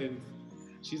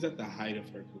 She's at the height of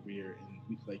her career,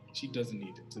 and she doesn't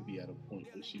need to be at a point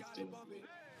where she's dealing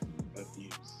with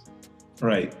abuse.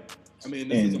 Right. I mean,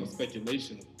 this is all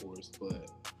speculation, of course, but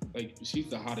she's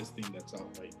the hottest thing that's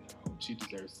out right now. She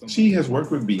deserves something. She has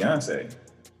worked with Beyonce.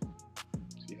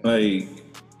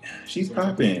 She's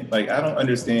popping. I don't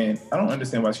understand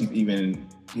why she's even,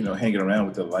 hanging around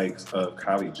with the likes of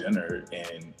Kylie Jenner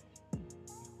and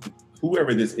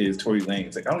whoever this is, Tory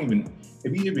Lanez.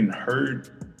 Have you even heard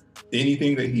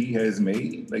anything that he has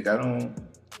made? I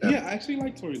actually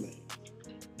like Tory Lanez.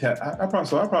 I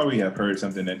probably have heard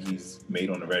something that he's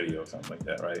made on the radio or something like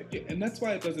that, right? Yeah, and that's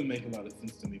why it doesn't make a lot of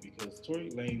sense to me, because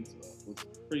Tory Lanez was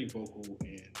pretty vocal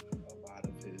in a lot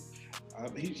of his.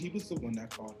 He was the one that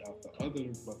called out the other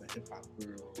brother hip hop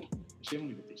girl. She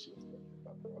don't even think she was a hip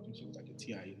hop girl. I think she was like a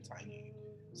T.I. and Tiny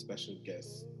special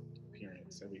guest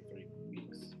appearance every 3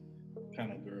 weeks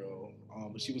kind of girl.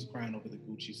 But she was crying over the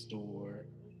Gucci store.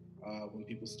 When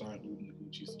people started looting the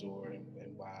Gucci store, and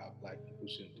why Black people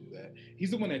shouldn't do that.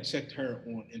 He's the one that checked her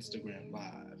on Instagram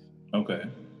Live. Okay.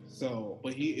 So,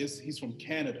 but he's from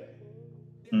Canada.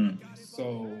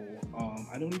 So,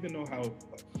 I don't even know how,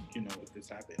 if this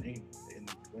happened in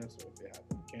the US or if it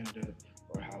happened in Canada,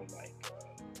 or how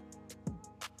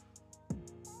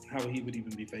he would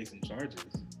even be facing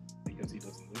charges because he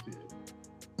doesn't live here.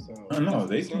 So, no,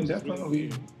 they can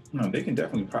definitely. No, they can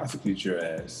definitely prosecute your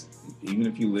ass, even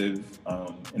if you live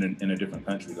in a different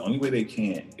country. The only way they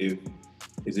can't is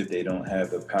if they don't have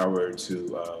the power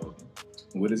to,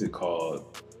 what is it called,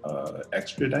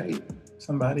 extradite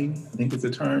somebody. I think it's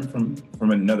a term from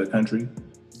another country.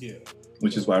 Yeah.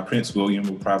 Which is why Prince William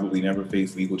will probably never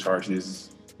face legal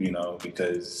charges,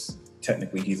 because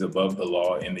technically he's above the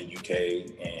law in the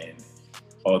UK, and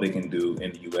all they can do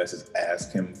in the US is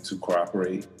ask him to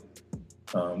cooperate.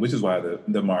 Which is why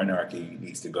the monarchy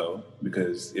needs to go,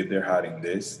 because if they're hiding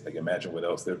this, imagine what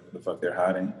else the fuck they're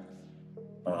hiding.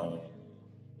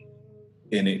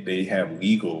 And they have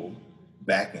legal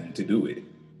backing to do it.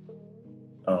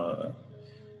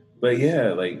 But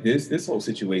yeah, this whole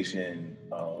situation,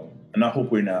 and I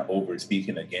hope we're not over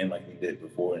speaking again like we did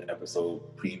before in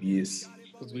episode previous.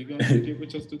 Because we're gonna get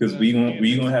with your stupid ass. Because we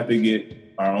gonna have to get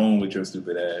our own with your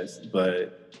stupid ass,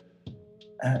 but.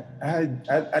 I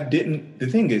didn't. The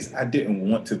thing is, I didn't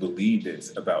want to believe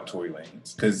this about Tory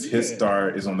Lanez, because his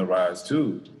star is on the rise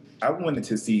too. I wanted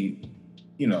to see,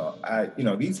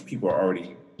 these people are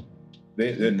already,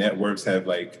 their net worths have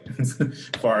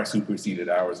far superseded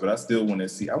ours. But I still want to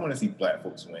see. I want to see Black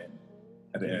folks win.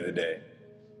 At the end of the day,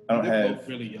 they're both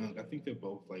really young. I think they're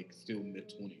both still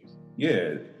mid-20s.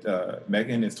 Yeah,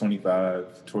 Megan is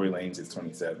 25. Tory Lanez is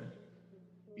 27.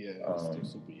 Yeah, still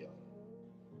super young.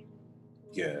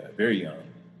 Yeah, very young.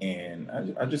 And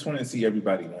I just want to see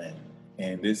everybody win.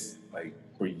 And this,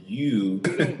 for you... I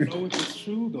don't know if it's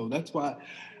true, though. That's why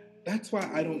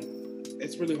I don't...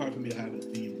 It's really hard for me to have a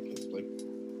theme, because,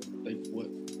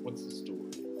 what's the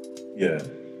story? Yeah.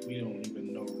 We don't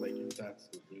even know, if that's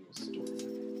the real story.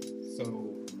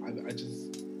 So, I I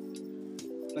just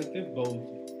like they're both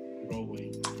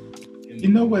growing. You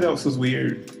know what else was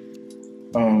weird?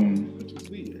 Which was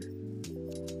weird.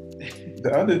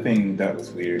 The other thing that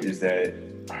was weird is that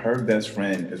her best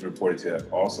friend is reported to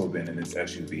have also been in this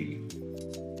SUV,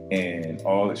 and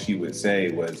all that she would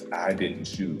say was, "I didn't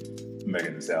shoot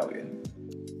Megan Thee Stallion."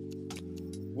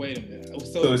 Wait a minute.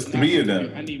 So it's three of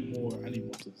them. I need more to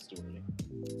the story.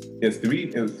 It's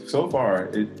three. So far,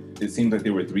 it seems like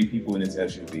there were three people in this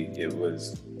SUV. It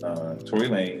was Tory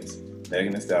Lanez,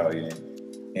 Megan Thee Stallion,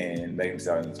 and Megan Thee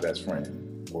Stallion's best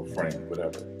friend or friend,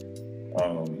 whatever.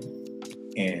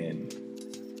 And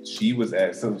she was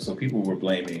asked. So people were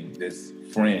blaming this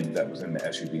friend that was in the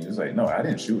SUV. It was like, no, I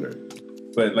didn't shoot her.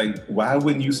 But like, why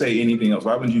wouldn't you say anything else?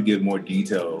 Why wouldn't you give more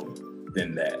detail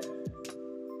than that?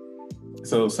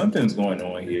 So something's going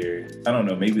on here. I don't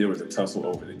know. Maybe there was a tussle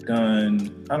over the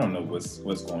gun. I don't know what's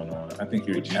going on. I think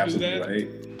you're absolutely right.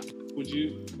 Would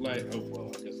you like? Oh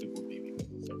well, I guess it would be because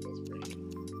it's her best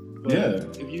friend. But yeah.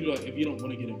 If you don't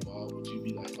want to get involved, would you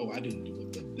be like, oh, I didn't do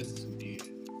it, but this is who did?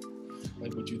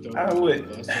 Like, would you throw? I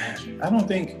would. I don't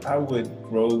think I would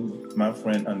throw my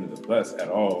friend under the bus at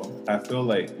all. I feel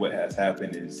like what has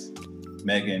happened is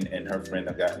Megan and her friend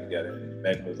have gotten together, and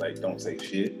Megan was like, "Don't say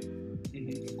shit."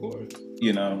 Of course.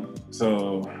 You know,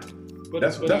 so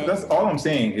that's all I'm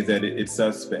saying is that it's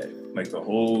suspect. Like the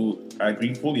whole,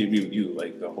 fully agree with you.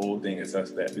 Like the whole thing is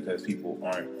suspect because people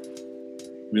aren't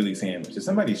really saying much. If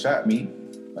somebody shot me,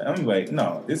 like, I'm like,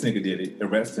 no, this nigga did it.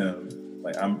 Arrest him.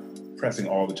 Like I'm pressing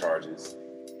all the charges.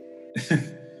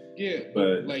 Yeah,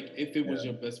 but like if it was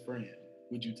your best friend,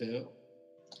 would you tell?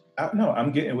 No,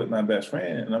 I'm getting with my best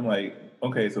friend, and I'm like,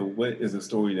 okay, so what is the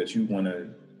story that you want to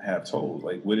have told?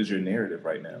 Like, what is your narrative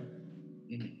right now?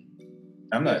 Mm-hmm.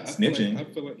 I'm not snitching. I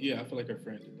feel like her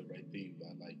friend did the right thing by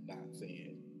like not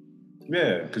saying.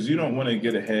 Yeah, because you don't want to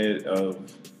get ahead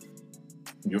of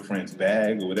your friend's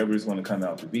bag or whatever it's going to come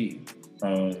out to be,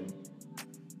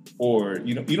 or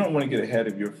you don't want to get ahead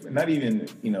of your, not even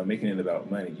making it about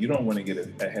money. You don't want to get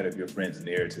ahead of your friend's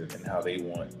narrative and how they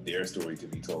want their story to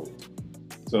be told.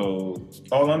 So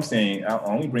all I'm saying, I'll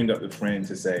only bring up the friend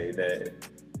to say that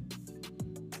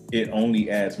it only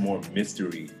adds more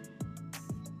mystery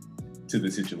to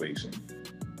the situation.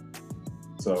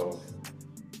 So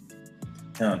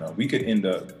I don't know. We could end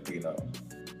up,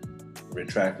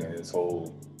 retracting this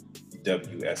whole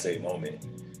WSA moment.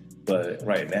 But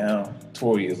right now,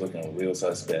 Tory is looking real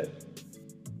suspect.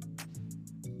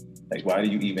 Like, why do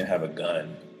you even have a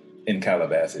gun in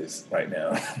Calabasas right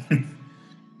now?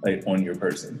 Like, on your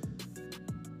person?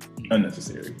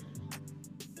 Unnecessary.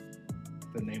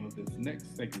 The name of this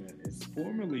next segment is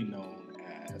formerly known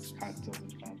as Cocktails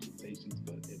and Conversations,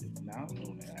 but it is now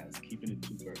known as Keeping It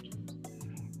Two Virtuals.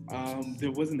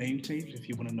 There was a name change. If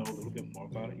you want to know a little bit more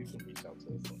about it, you can reach out to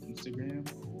us on Instagram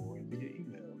or via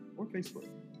email or Facebook.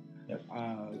 Yep.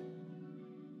 Are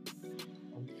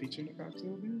we featuring a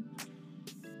cocktail then?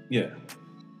 Yeah.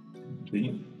 Do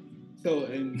you? So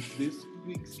in this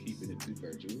week's Keeping It Two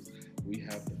Virtuals, we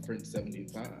have the French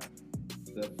 75.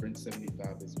 The French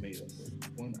 75 is made up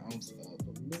of 1 ounce of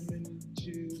lemon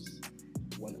juice,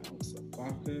 1 ounce of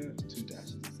vodka, 2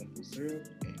 dashes of simple syrup,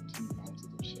 and 2 ounces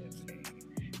of champagne.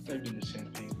 Served in the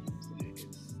champagne juice, and it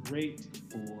is great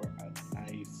for a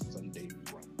nice Sunday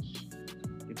brunch.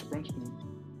 It's brunch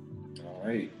food. All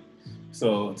right.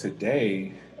 So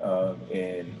today,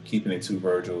 in Keeping It Two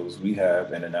Virgils, we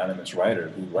have an anonymous writer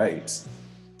who writes,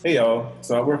 "Hey y'all,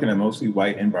 so I work in a mostly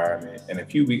white environment, and a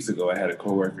few weeks ago I had a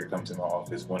coworker come to my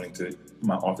office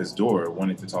door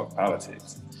wanting to talk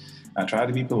politics. I tried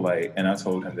to be polite, and I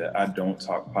told him that I don't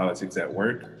talk politics at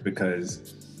work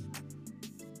because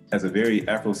as a very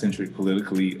Afrocentric,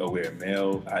 politically aware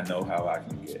male, I know how I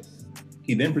can get.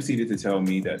 He then proceeded to tell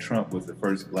me that Trump was the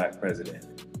first Black president.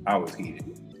 I was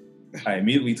heated. I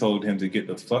immediately told him to get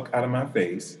the fuck out of my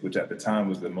face, which at the time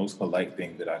was the most polite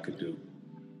thing that I could do.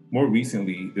 More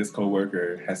recently, this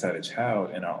coworker has had a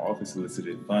child and our office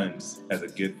solicited funds as a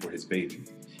gift for his baby.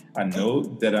 I know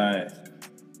that I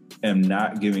am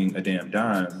not giving a damn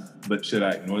dime, but should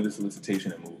I ignore the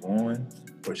solicitation and move on?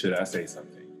 Or should I say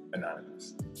something?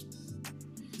 Anonymous."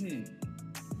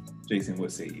 Jason,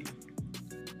 what say you?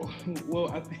 Well,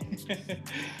 I think,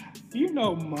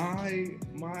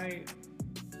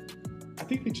 I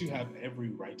think that you have every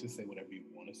right to say whatever you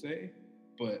want to say,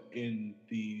 but in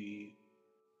the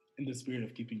spirit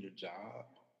of keeping your job,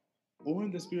 or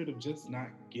in the spirit of just not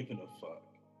giving a fuck,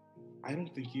 I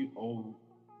don't think you owe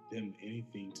them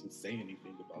anything to say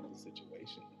anything about the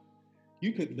situation.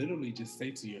 You could literally just say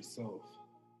to yourself,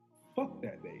 fuck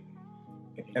that baby.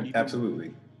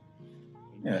 Absolutely.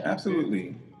 Yeah,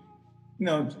 absolutely.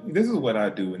 this is what I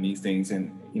do when these things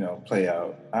play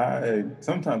out.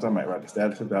 Sometimes I might write a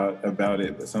status about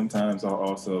it, but sometimes I'll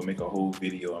also make a whole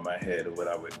video in my head of what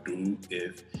I would do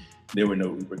if there were no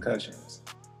repercussions.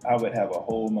 I would have a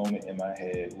whole moment in my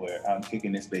head where I'm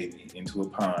kicking this baby into a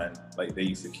pond like they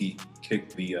used to kick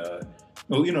the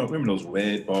remember those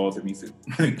red balls that we used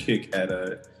to kick at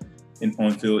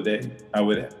on field day?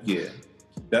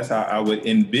 That's how I would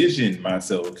envision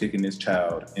myself kicking this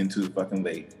child into the fucking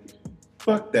lake.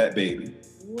 Fuck that baby.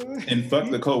 What? And fuck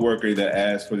the coworker that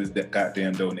asked for this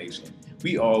goddamn donation.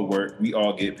 We all work, we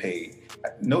all get paid.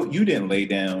 No, you didn't lay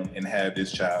down and have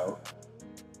this child.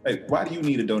 Like, why do you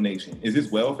need a donation? Is this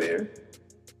welfare?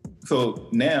 So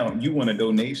now you want a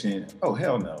donation? Oh,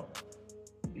 hell no.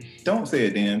 Don't say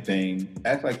a damn thing.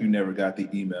 Act like you never got the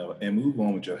email and move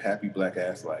on with your happy black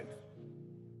ass life.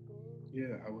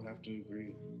 Yeah, I would have to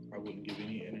agree. I wouldn't give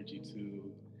any energy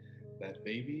to that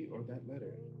baby or that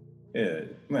letter. Yeah,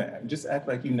 man, just act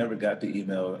like you never got the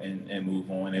email and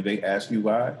move on. If they ask you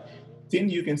why, then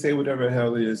you can say whatever the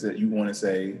hell it is that you want to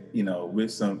say,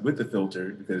 with the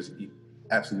filter, because you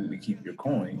absolutely keep your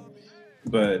coin.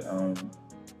 But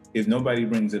if nobody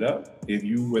brings it up, if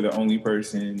you were the only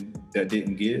person that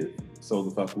didn't give, so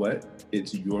the fuck what?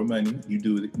 It's your money. You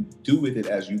do with it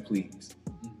as you please.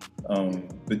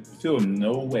 But feel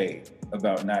no way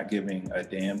about not giving a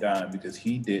damn dime because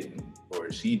he didn't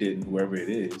or she didn't, whoever it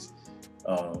is,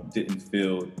 didn't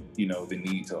feel, the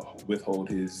need to withhold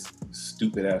his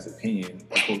stupid ass opinion,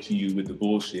 approaching you with the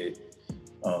bullshit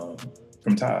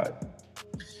from Todd.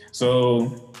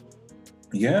 So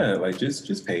yeah, like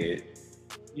just pay it.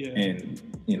 Yeah. And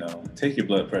take your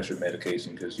blood pressure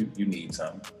medication because you need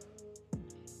some.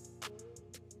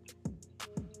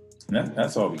 And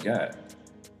that's all we got.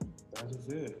 That is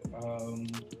it.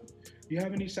 You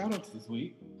have any shout outs this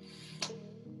week?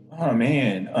 Oh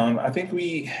man, I think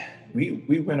we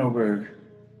went over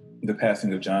the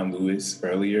passing of John Lewis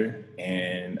earlier,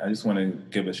 and I just want to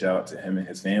give a shout out to him and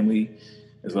his family,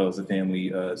 as well as the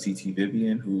family of C.T.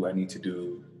 Vivian, who I need to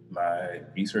do my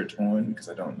research on because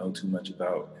I don't know too much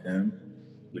about him,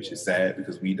 which is sad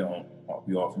because we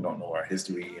often don't know our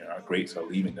history and our greats are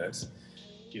leaving us.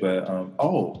 Yeah.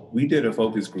 But we did a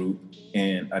focus group,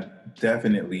 and I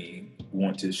definitely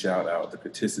want to shout out the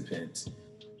participants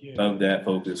of that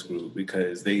focus group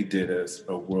because they did us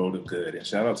a world of good. And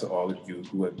shout out to all of you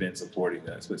who have been supporting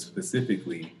us. But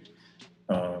specifically,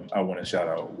 I want to shout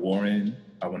out Warren.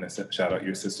 I want to shout out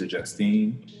your sister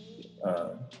Justine,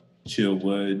 Chill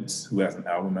Woods, who has an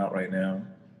album out right now.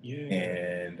 Yeah.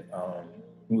 And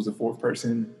who was the fourth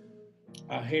person?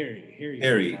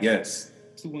 Harry. Yes.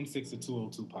 216 to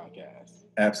 202 podcast.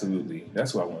 Absolutely.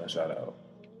 That's who I want to shout out.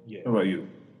 Yeah. What about you?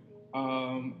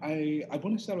 I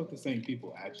want to shout out the same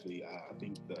people, actually. I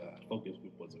think the focus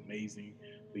group was amazing.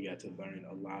 We got to learn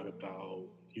a lot about,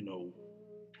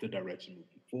 the direction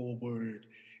moving forward.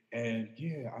 And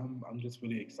yeah, I'm just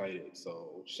really excited.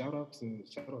 So shout out to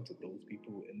those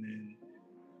people, and then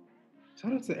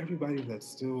shout out to everybody that's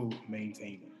still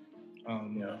maintaining.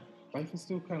 Life is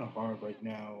still kind of hard right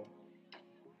now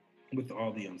with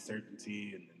all the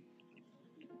uncertainty, and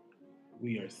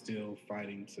we are still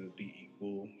fighting to be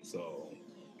equal. So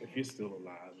if you're still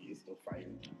alive, you're still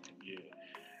fighting,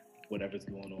 whatever's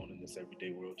going on in this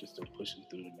everyday world, just still pushing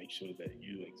through to make sure that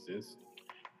you exist.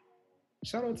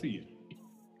 Shout out to you.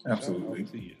 Absolutely. Shout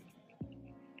out to you.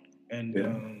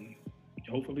 And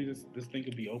hopefully this thing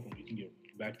could be open. We can get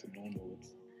back to normal.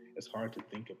 It's hard to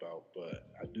think about, but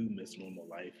I do miss normal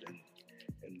life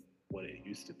and what it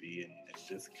used to be, and it's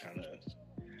just kind of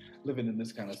living in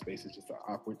this kind of space is just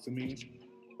awkward to me,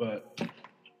 but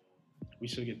we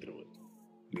should get through it.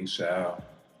 We shall.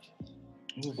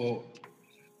 Well,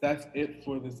 that's it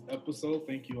for this episode.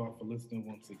 Thank you all for listening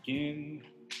once again.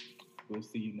 We'll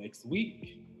see you next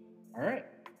week. All right.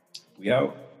 We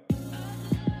out.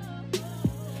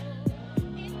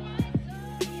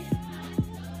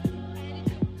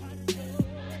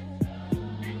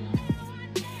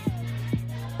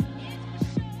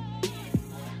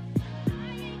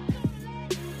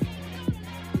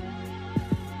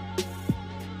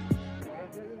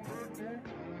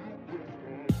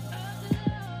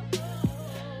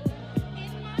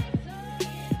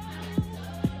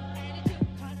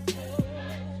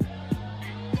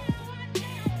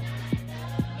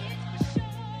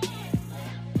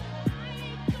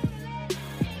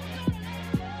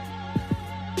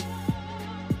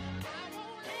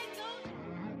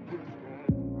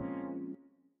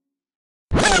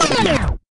 Yeah.